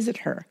weekend to visit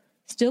her,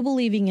 still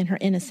believing in her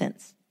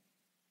innocence.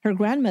 Her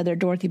grandmother,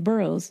 Dorothy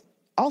Burroughs,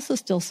 also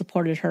still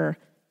supported her,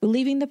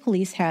 believing the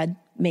police had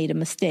made a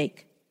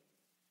mistake.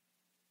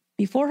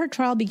 Before her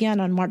trial began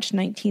on March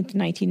 19,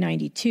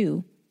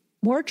 1992,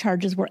 more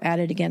charges were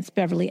added against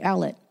Beverley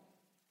Allitt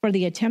for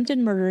the attempted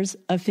murders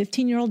of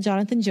 15-year-old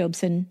Jonathan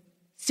Jobson,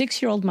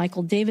 6-year-old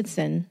Michael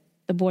Davidson,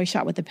 the boy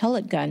shot with a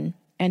pellet gun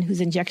and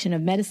whose injection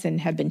of medicine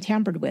had been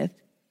tampered with,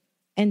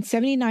 and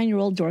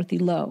 79-year-old Dorothy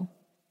Lowe.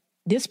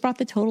 This brought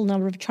the total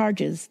number of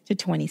charges to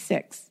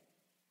 26.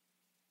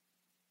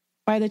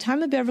 By the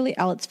time of Beverley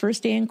Allitt's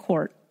first day in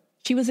court,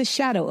 she was a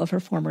shadow of her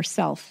former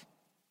self.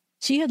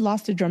 She had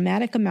lost a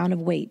dramatic amount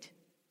of weight.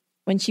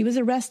 When she was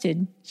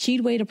arrested,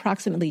 she'd weighed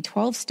approximately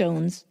 12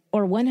 stones,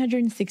 or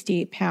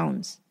 168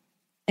 pounds,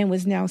 and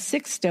was now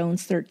 6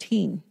 stones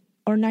 13,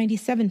 or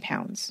 97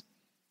 pounds.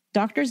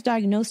 Doctors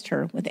diagnosed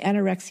her with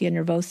anorexia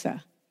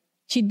nervosa.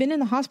 She'd been in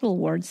the hospital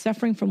ward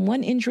suffering from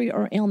one injury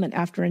or ailment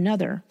after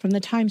another from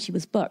the time she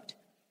was booked.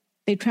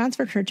 They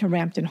transferred her to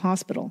Rampton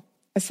Hospital,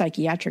 a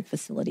psychiatric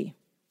facility.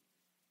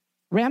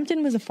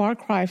 Rampton was a far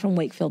cry from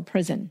Wakefield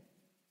Prison.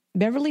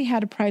 Beverley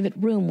had a private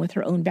room with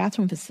her own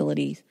bathroom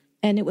facilities,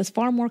 and it was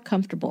far more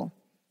comfortable.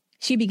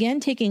 She began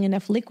taking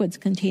enough liquids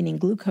containing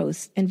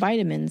glucose and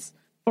vitamins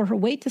for her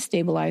weight to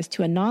stabilize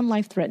to a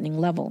non-life-threatening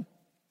level.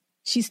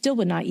 She still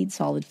would not eat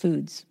solid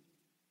foods.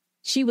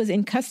 She was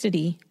in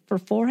custody for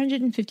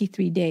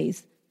 453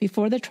 days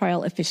before the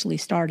trial officially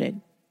started.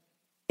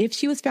 If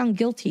she was found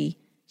guilty,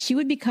 she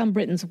would become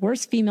Britain's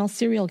worst female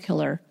serial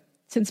killer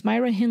since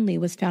Myra Hindley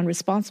was found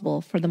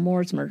responsible for the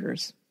Moors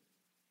murders.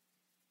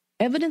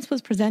 Evidence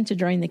was presented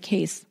during the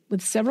case,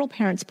 with several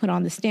parents put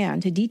on the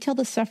stand to detail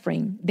the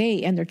suffering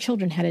they and their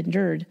children had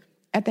endured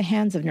at the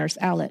hands of Nurse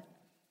Allitt.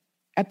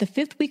 At the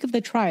 5th week of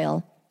the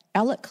trial,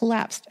 Allitt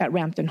collapsed at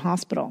Rampton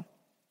Hospital.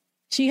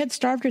 She had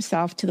starved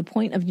herself to the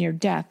point of near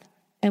death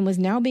and was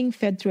now being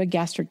fed through a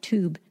gastric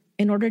tube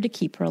in order to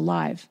keep her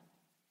alive.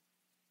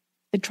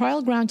 The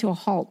trial ground to a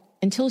halt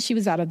until she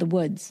was out of the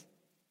woods.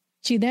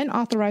 She then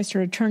authorized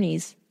her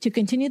attorneys to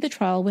continue the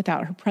trial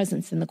without her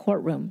presence in the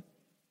courtroom.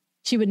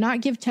 She would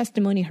not give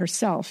testimony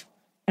herself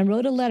and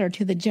wrote a letter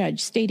to the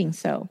judge stating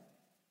so.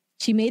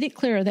 She made it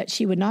clear that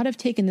she would not have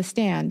taken the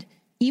stand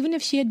even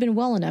if she had been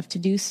well enough to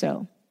do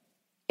so.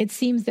 It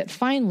seems that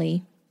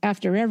finally,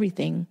 after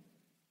everything,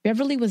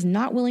 Beverley was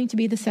not willing to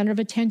be the center of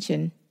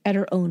attention at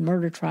her own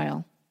murder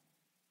trial.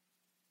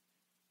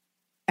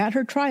 At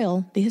her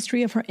trial, the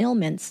history of her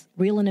ailments,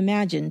 real and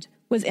imagined,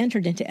 was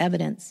entered into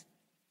evidence.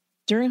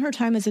 During her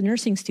time as a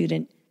nursing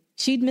student,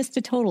 she'd missed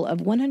a total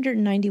of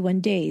 191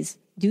 days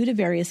due to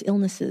various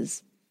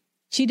illnesses.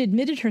 She'd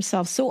admitted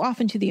herself so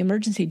often to the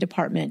emergency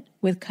department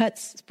with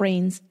cuts,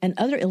 sprains, and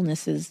other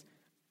illnesses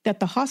that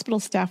the hospital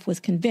staff was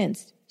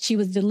convinced she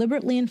was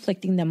deliberately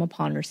inflicting them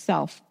upon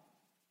herself.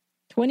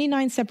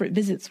 29 separate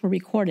visits were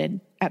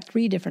recorded at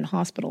 3 different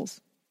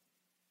hospitals.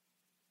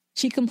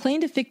 She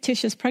complained of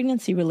fictitious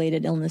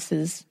pregnancy-related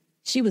illnesses.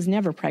 She was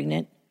never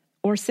pregnant,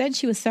 or said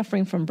she was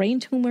suffering from brain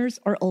tumors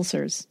or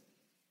ulcers.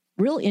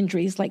 Real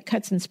injuries like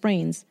cuts and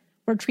sprains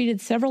were treated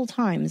several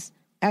times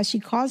as she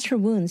caused her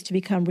wounds to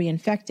become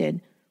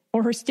reinfected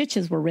or her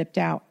stitches were ripped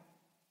out.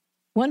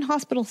 One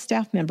hospital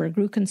staff member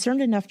grew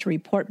concerned enough to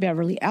report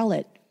Beverley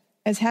Allitt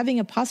as having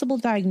a possible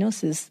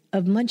diagnosis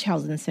of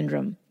Munchausen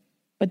syndrome,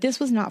 but this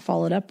was not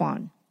followed up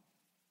on.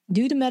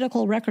 Due to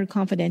medical record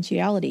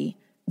confidentiality,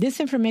 this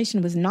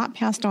information was not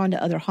passed on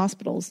to other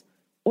hospitals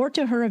or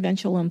to her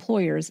eventual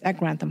employers at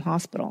Grantham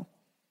Hospital.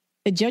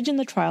 The judge in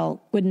the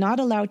trial would not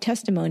allow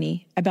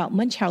testimony about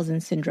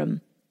Munchausen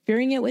syndrome,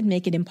 fearing it would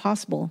make it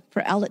impossible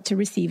for Allitt to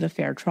receive a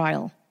fair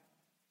trial.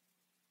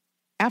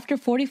 After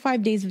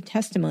 45 days of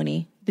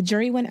testimony, the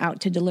jury went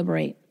out to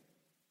deliberate.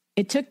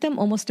 It took them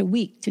almost a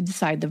week to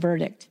decide the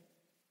verdict.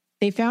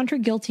 They found her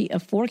guilty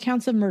of 4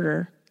 counts of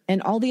murder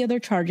and all the other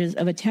charges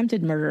of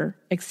attempted murder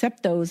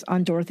except those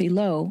on Dorothy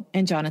Lowe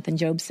and Jonathan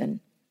Jobson.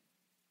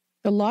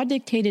 The law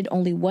dictated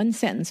only one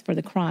sentence for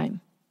the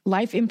crime: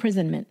 life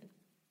imprisonment.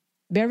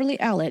 Beverley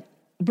Allitt,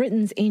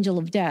 Britain's angel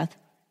of death,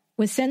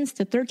 was sentenced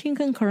to 13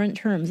 concurrent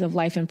terms of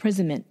life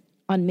imprisonment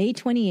on May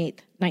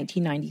 28,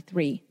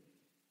 1993.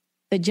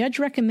 The judge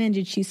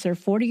recommended she serve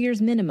 40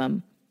 years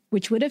minimum,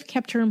 which would have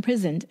kept her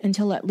imprisoned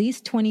until at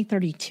least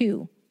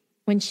 2032,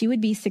 when she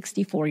would be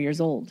 64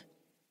 years old.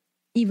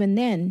 Even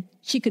then,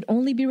 she could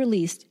only be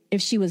released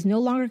if she was no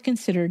longer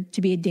considered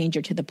to be a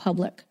danger to the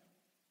public.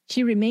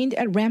 She remained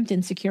at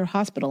Rampton Secure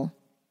Hospital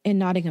in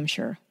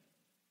Nottinghamshire.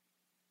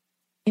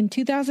 In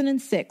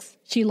 2006,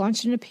 she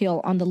launched an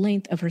appeal on the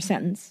length of her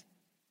sentence.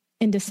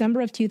 In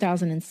December of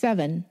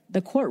 2007,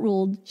 the court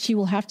ruled she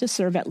will have to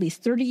serve at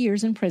least 30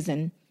 years in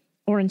prison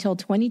or until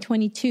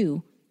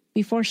 2022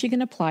 before she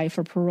can apply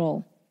for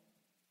parole.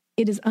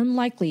 It is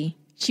unlikely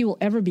she will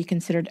ever be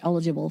considered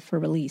eligible for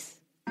release.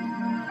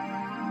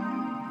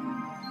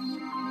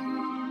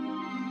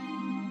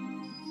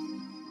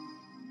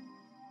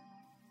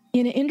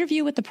 In an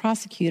interview with the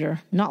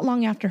prosecutor not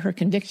long after her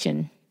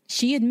conviction,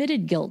 she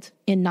admitted guilt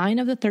in 9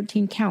 of the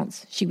 13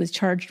 counts she was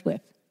charged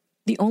with.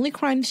 The only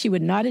crimes she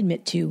would not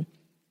admit to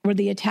were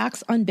the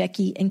attacks on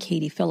Becky and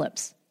Katie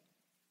Phillips.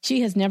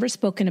 She has never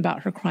spoken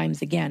about her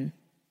crimes again.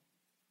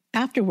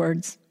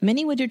 Afterwards,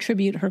 many would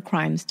attribute her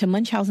crimes to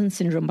Munchausen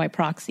syndrome by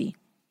proxy.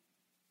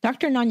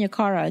 Dr.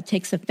 Nanyakara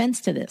takes offense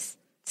to this,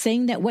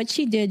 saying that what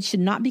she did should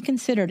not be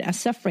considered as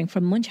suffering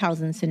from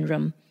Munchausen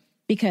syndrome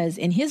because,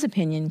 in his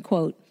opinion,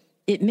 quote,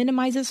 it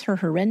minimizes her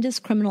horrendous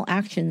criminal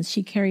actions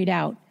she carried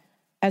out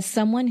as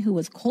someone who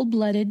was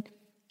cold-blooded,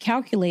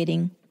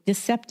 calculating,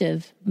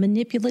 deceptive,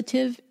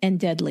 manipulative, and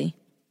deadly.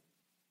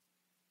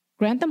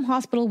 Grantham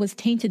Hospital was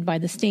tainted by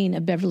the stain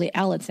of Beverley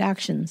Allitt's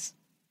actions.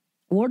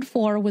 Ward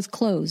 4 was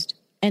closed,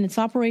 and its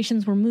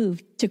operations were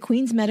moved to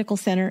Queen's Medical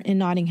Center in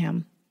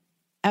Nottingham.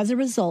 As a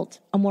result,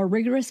 a more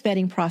rigorous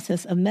vetting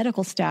process of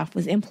medical staff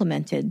was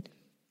implemented,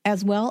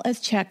 as well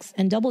as checks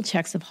and double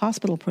checks of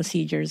hospital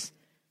procedures,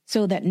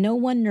 so that no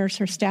one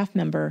nurse or staff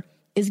member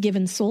is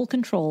given sole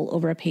control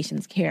over a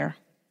patient's care.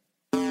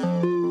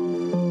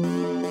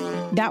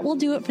 That will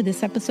do it for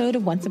this episode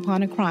of Once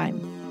Upon a Crime.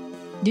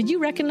 Did you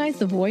recognize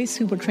the voice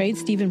who portrayed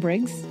Stephen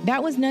Briggs?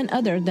 That was none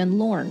other than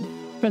Lorne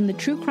from the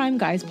True Crime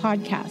Guys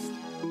podcast.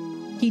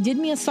 He did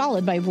me a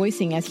solid by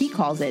voicing, as he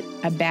calls it,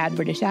 a bad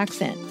British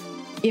accent.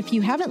 If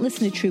you haven't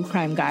listened to True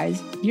Crime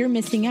Guys, you're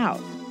missing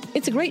out.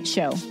 It's a great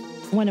show,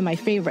 one of my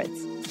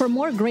favorites. For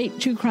more great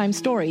true crime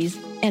stories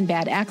and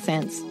bad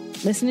accents,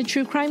 listen to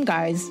True Crime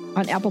Guys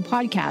on Apple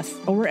Podcasts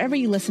or wherever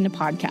you listen to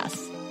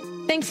podcasts.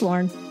 Thanks,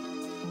 Lauren.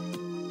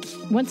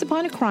 Once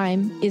Upon a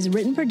Crime is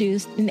written,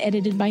 produced, and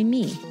edited by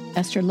me,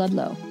 Esther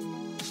Ludlow.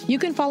 You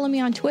can follow me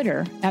on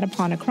Twitter at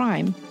Upon a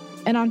Crime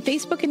and on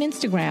Facebook and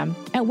Instagram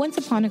at Once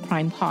Upon a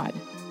Crime Pod.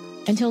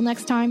 Until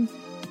next time,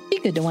 be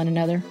good to one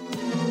another.